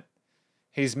done it.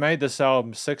 He's made this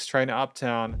album, Train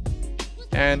Uptown,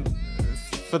 and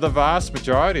for the vast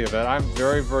majority of it, I'm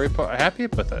very, very happy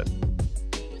with it.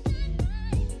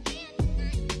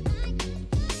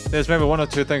 There's maybe one or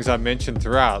two things I mentioned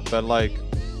throughout, but like,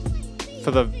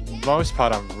 for the most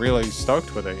part, I'm really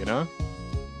stoked with it, you know?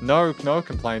 No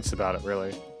complaints about it,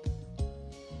 really.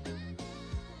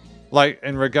 Like,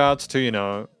 in regards to, you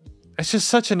know, it's just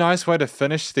such a nice way to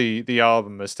finish the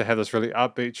album, is to have this really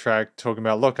upbeat track talking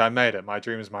about, look, I made it, my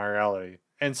dream is my reality.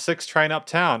 And Train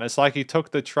Uptown, it's like he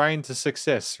took the train to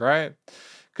success, right?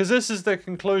 Because this is the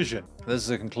conclusion. This is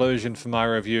the conclusion for my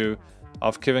review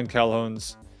of Kevin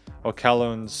Calhoun's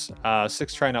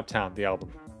Train Uptown, the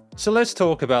album. So let's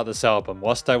talk about this album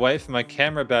whilst I wait for my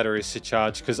camera batteries to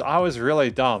charge, because I was really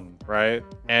dumb, right?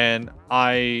 And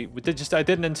I did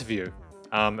an interview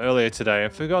earlier today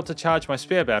and forgot to charge my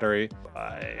spare battery,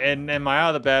 and my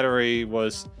other battery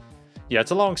was, yeah,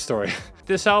 it's a long story.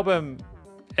 This album,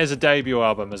 as a debut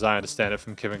album, as I understand it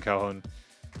from Kevin Calhoun,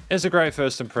 is a great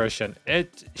first impression.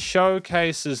 It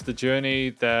showcases the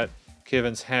journey that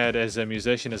Kevin's had as a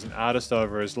musician, as an artist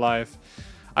over his life.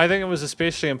 I think it was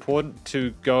especially important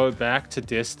to go back to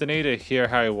Destiny to hear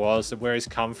how he was and where he's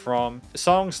come from.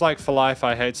 Songs like For Life,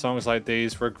 I Hate, songs like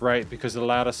these were great because it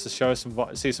allowed us to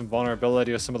see some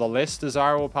vulnerability or some of the less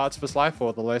desirable parts of his life,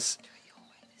 or the less,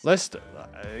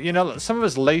 you know, some of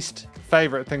his least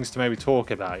favorite things to maybe talk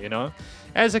about, you know?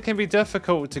 As it can be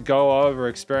difficult to go over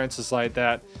experiences like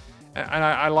that. And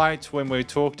I liked when we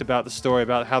talked about the story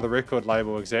about how the record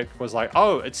label exec was like,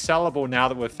 oh, it's sellable now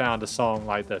that we've found a song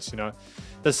like this, you know?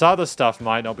 This other stuff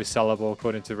might not be sellable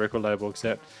according to the record label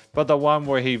exec, but the one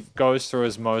where he goes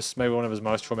through maybe one of his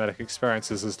most traumatic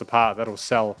experiences is the part that'll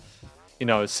sell, you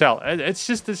know, It's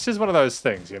just one of those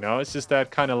things, you know? It's just that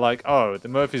kind of like, oh, the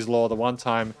Murphy's Law, the one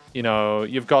time, you know,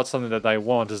 you've got something that they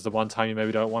want is the one time you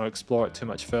maybe don't want to explore it too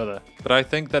much further. But I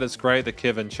think that it's great that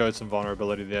Kevin showed some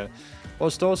vulnerability there,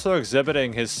 whilst also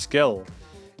exhibiting his skill,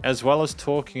 as well as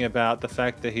talking about the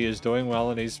fact that he is doing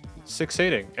well and he's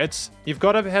succeeding. You've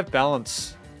got to have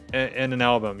balance in an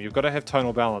album. You've got to have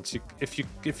tonal balance. If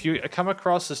you come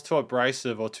across as too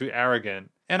abrasive or too arrogant,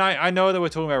 and I know that we're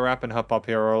talking about rap and hip hop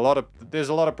here, or there's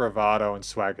a lot of bravado and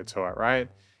swagger to it, right?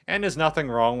 And there's nothing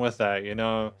wrong with that, you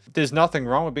know? There's nothing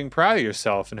wrong with being proud of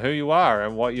yourself and who you are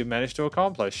and what you've managed to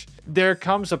accomplish. There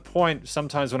comes a point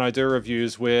sometimes when I do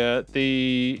reviews where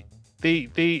the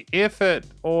effort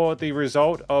or the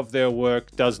result of their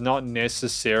work does not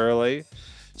necessarily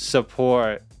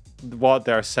support what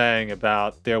they're saying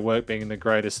about their work being the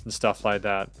greatest and stuff like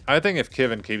that. I think if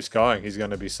Kevin keeps going, he's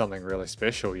going to be something really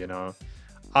special, you know.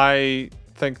 I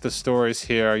think the stories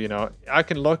here, you know, I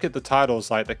can look at the titles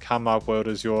like The Come Up, World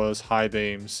Is Yours, High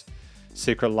Beams,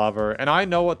 Secret Lover, and I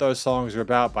know what those songs are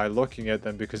about by looking at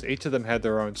them because each of them had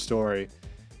their own story.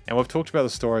 And we've talked about the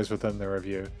stories within the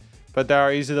review, but they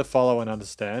are easy to follow and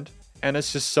understand. And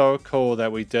it's just so cool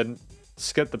that we didn't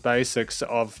skip the basics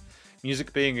of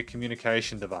music being a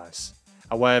communication device,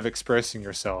 a way of expressing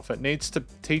yourself. It needs to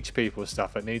teach people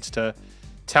stuff. It needs to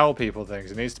tell people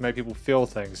things. It needs to make people feel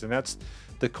things. And that's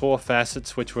the core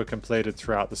facets which were completed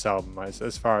throughout this album,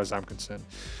 as far as I'm concerned.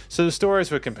 So the stories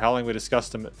were compelling. We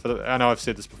discussed them. I know I've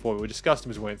said this before, but we discussed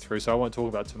them as we went through, so I won't talk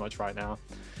about too much right now.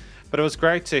 But it was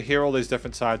great to hear all these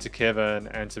different sides of Kevin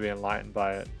and to be enlightened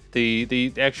by it.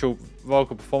 The actual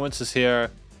vocal performances here,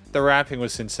 the rapping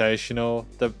was sensational.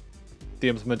 The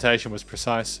implementation was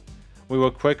precise. We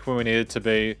were quick when we needed to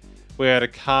be. We had a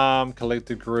calm,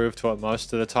 collected groove to it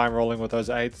most of the time, rolling with those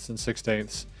 8ths and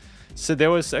 16ths. So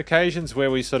there was occasions where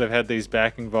we sort of had these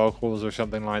backing vocals or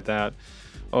something like that,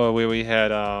 or where we had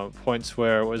points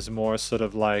where it was more sort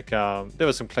of like there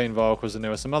were some clean vocals and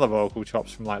there were some other vocal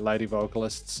chops from like lady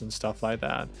vocalists and stuff like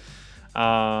that.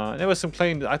 There was some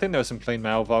clean, I think there were some clean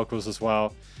male vocals as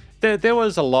well. There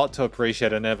was a lot to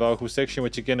appreciate in their vocal section,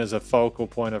 which again is a focal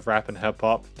point of rap and hip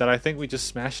hop that I think we just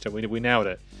smashed it. We nailed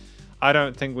it. I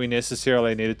don't think we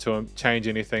necessarily needed to change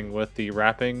anything with the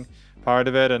rapping part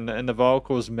of it, and the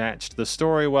vocals matched the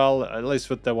story well, at least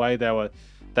with the way they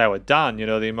were done. You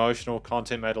know, the emotional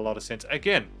content made a lot of sense.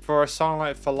 Again, for a song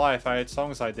like For Life, I had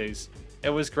songs like these.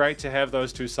 It was great to have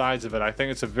those two sides of it. I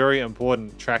think it's a very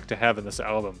important track to have in this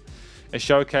album. It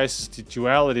showcases the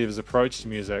duality of his approach to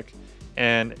music,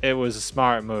 and it was a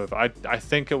smart move. I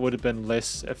think it would have been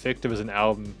less effective as an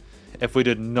album if we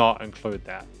did not include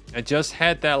that. It just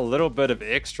had that little bit of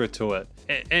extra to it.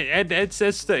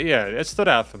 It stood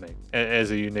out for me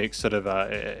as a unique sort of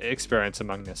experience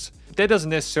among this. That doesn't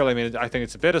necessarily mean I think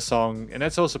it's a better song, and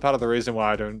that's also part of the reason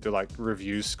why I don't do like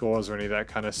review scores or any of that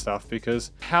kind of stuff,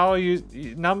 because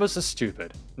numbers are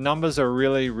stupid. Numbers are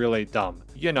really, really dumb.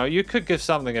 You know, you could give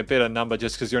something a better number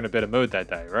just because you're in a better mood that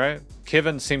day, right?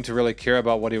 Kevin seemed to really care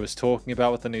about what he was talking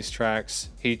about within these tracks.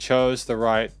 He chose the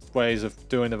right ways of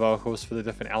doing the vocals for the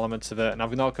different elements of it, and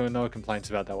I've got no complaints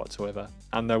about that whatsoever.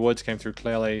 The words came through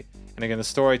clearly, and again, the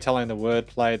storytelling, the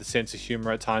wordplay, the sense of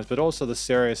humor at times, but also the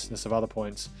seriousness of other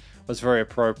points was very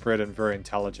appropriate and very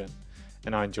intelligent,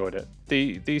 and I enjoyed it.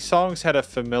 The songs had a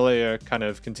familiar kind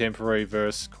of contemporary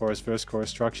verse, chorus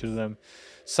structure to them.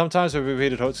 Sometimes we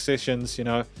repeated hook sessions, you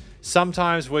know.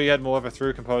 Sometimes we had more of a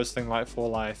through composed thing like For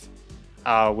Life,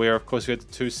 where of course we had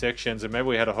the two sections and maybe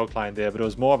we had a hook line there, but it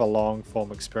was more of a long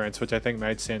form experience, which I think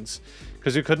made sense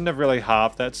because we couldn't have really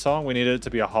halved that song. We needed it to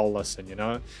be a whole listen, you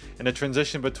know. And the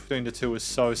transition between the two was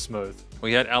so smooth.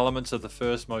 We had elements of the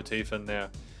first motif in there,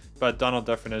 but done on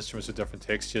different instruments with different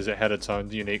textures. It had its own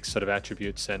unique sort of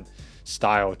attributes and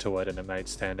style to it, and it made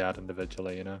stand out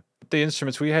individually, you know. The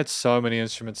instruments, we had so many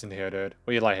instruments in here, dude.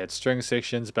 We like had string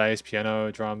sections, bass,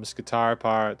 piano, drums, guitar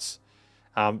parts,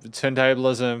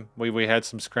 turntablism. We had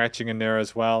some scratching in there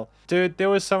as well. Dude, there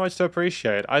was so much to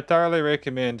appreciate. I thoroughly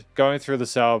recommend going through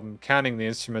this album, counting the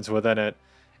instruments within it,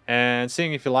 and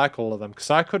seeing if you like all of them, because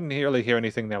I couldn't really hear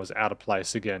anything that was out of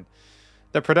place again.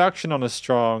 The production on is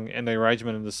strong, and the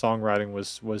arrangement and the songwriting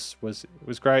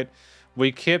was great.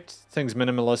 We kept things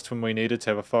minimalist when we needed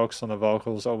to have a focus on the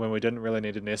vocals, or when we didn't really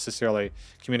need to necessarily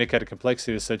communicate a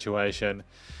complexity of the situation.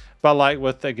 But like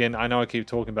with, again, I know I keep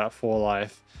talking about For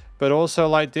Life, but also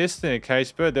like Destiny,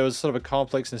 Case Bird, there was sort of a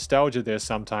complex nostalgia there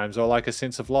sometimes, or like a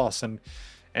sense of loss, and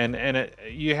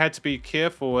you had to be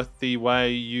careful with the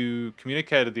way you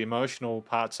communicated the emotional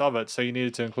parts of it, so you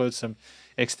needed to include some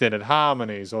extended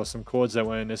harmonies or some chords that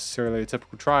weren't necessarily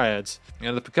typical triads. You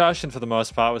know, the percussion for the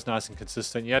most part was nice and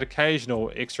consistent. You had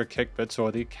occasional extra kick bits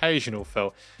or the occasional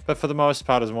fill, but for the most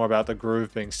part it was more about the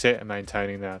groove being set and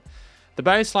maintaining that. The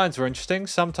bass lines were interesting.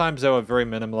 Sometimes they were very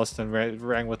minimalist and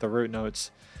rang with the root notes.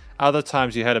 Other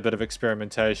times you had a bit of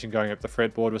experimentation going up the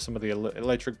fretboard with some of the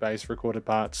electric bass recorded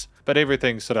parts, but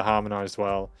everything sort of harmonized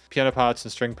well. Piano parts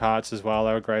and string parts as well,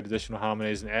 they were great additional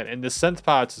harmonies, and the synth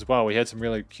parts as well. We had some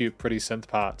really cute, pretty synth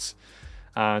parts,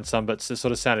 and some bits that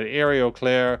sort of sounded airy or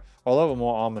clear, or a little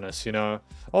more ominous, you know.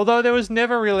 Although there was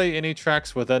never really any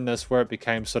tracks within this where it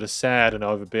became sort of sad and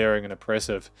overbearing and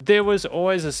oppressive. There was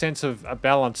always a sense of a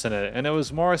balance in it, and it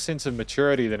was more a sense of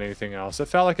maturity than anything else. It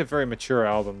felt like a very mature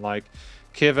album. Like,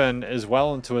 Kevin is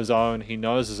well into his own, he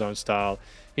knows his own style.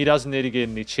 He doesn't need to get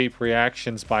any cheap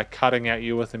reactions by cutting at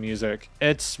you with the music.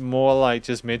 It's more like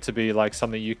just meant to be like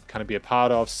something you can kind of be a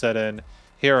part of, sit in,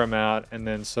 hear him out, and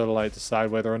then sort of like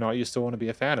decide whether or not you still want to be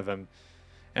a fan of him.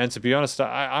 And to be honest,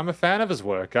 I'm a fan of his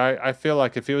work. I feel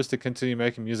like if he was to continue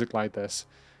making music like this,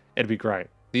 it'd be great.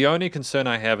 The only concern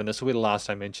I have, and this will be the last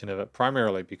I mention of it,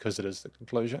 primarily because it is the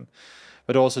conclusion,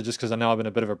 but also just because I know I've been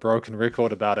a bit of a broken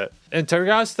record about it. In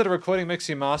regards to the recording,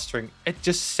 mixing, mastering, it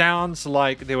just sounds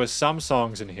like there were some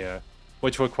songs in here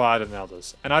which were quieter than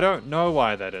others. And I don't know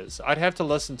why that is. I'd have to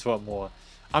listen to it more.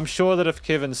 I'm sure that if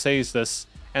Kevin sees this,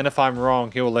 and if I'm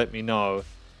wrong, he'll let me know.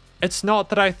 It's not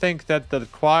that I think that the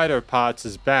quieter parts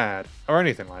is bad, or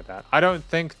anything like that. I don't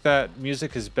think that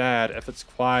music is bad if it's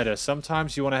quieter.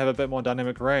 Sometimes you want to have a bit more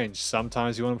dynamic range.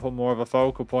 Sometimes you want to put more of a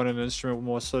focal point on an instrument with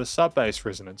more sort of sub-bass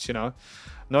resonance, you know?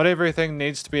 Not everything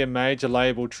needs to be a major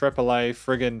label, AAA,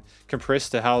 friggin'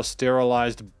 compressed to hell,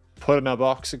 sterilized, put in a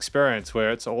box experience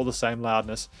where it's all the same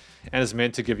loudness and is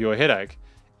meant to give you a headache.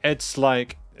 It's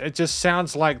like, it just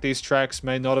sounds like these tracks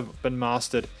may not have been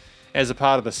mastered as a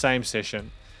part of the same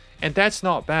session. And that's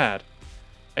not bad.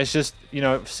 It's just, you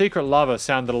know, Secret Lover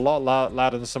sounded a lot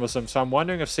louder than some of them. So I'm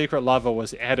wondering if Secret Lover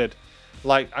was added.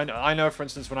 Like, I know, for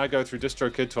instance, when I go through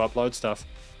DistroKid to upload stuff,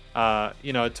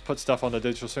 you know, to put stuff on the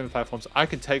digital streaming platforms, I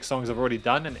can take songs I've already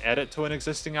done and add it to an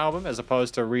existing album as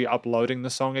opposed to re-uploading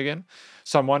the song again.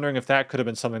 So I'm wondering if that could have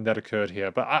been something that occurred here,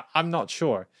 but I'm not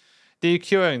sure. The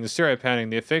EQing, the stereo panning,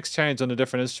 the effects change on the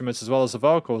different instruments as well as the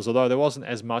vocals, although there wasn't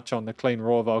as much on the clean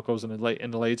raw vocals in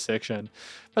the lead section.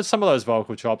 But some of those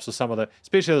vocal chops or some of the,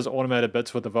 especially those automated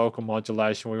bits with the vocal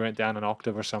modulation, we went down an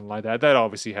octave or something like that, that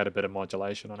obviously had a bit of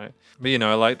modulation on it. But you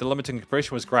know, like the limiting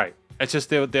compression was great. It's just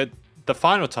the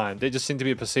final time, there just seemed to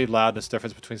be a perceived loudness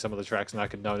difference between some of the tracks, and I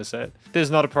could notice it.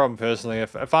 There's not a problem personally.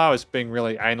 If I was being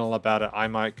really anal about it, I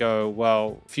might go,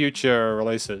 well, future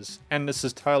releases, and this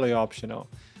is totally optional.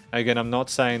 Again, I'm not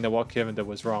saying that what Kevin did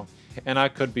was wrong, and I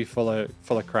could be full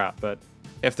of crap, but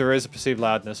if there is a perceived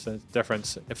loudness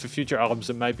difference, if for future albums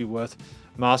it may be worth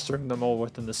mastering them all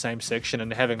within the same section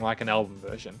and having like an album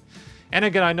version. And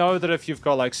again, I know that if you've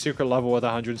got like Secret Lover with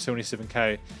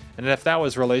 177k, and if that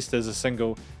was released as a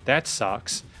single, that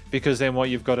sucks, because then what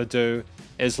you've got to do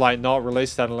is like not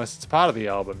release that unless it's part of the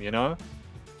album, you know?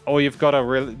 Or you've got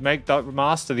to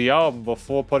master the album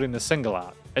before putting the single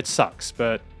out. It sucks,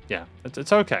 but yeah,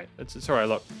 it's okay. It's alright,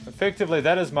 look. Effectively,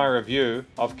 that is my review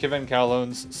of Kevin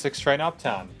Calhoun's 6 Train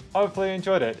Uptown. Hopefully you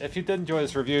enjoyed it. If you did enjoy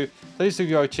this review, please do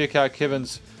go check out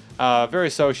Kevin's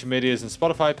various social medias and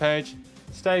Spotify page.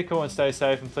 Stay cool and stay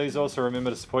safe, and please also remember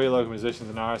to support your local musicians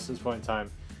and artists at this point in time,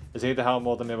 as they need the help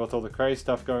more than ever with all the crazy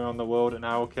stuff going on in the world, and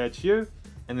I will catch you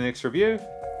in the next review.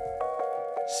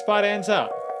 Spiderhands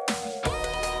out.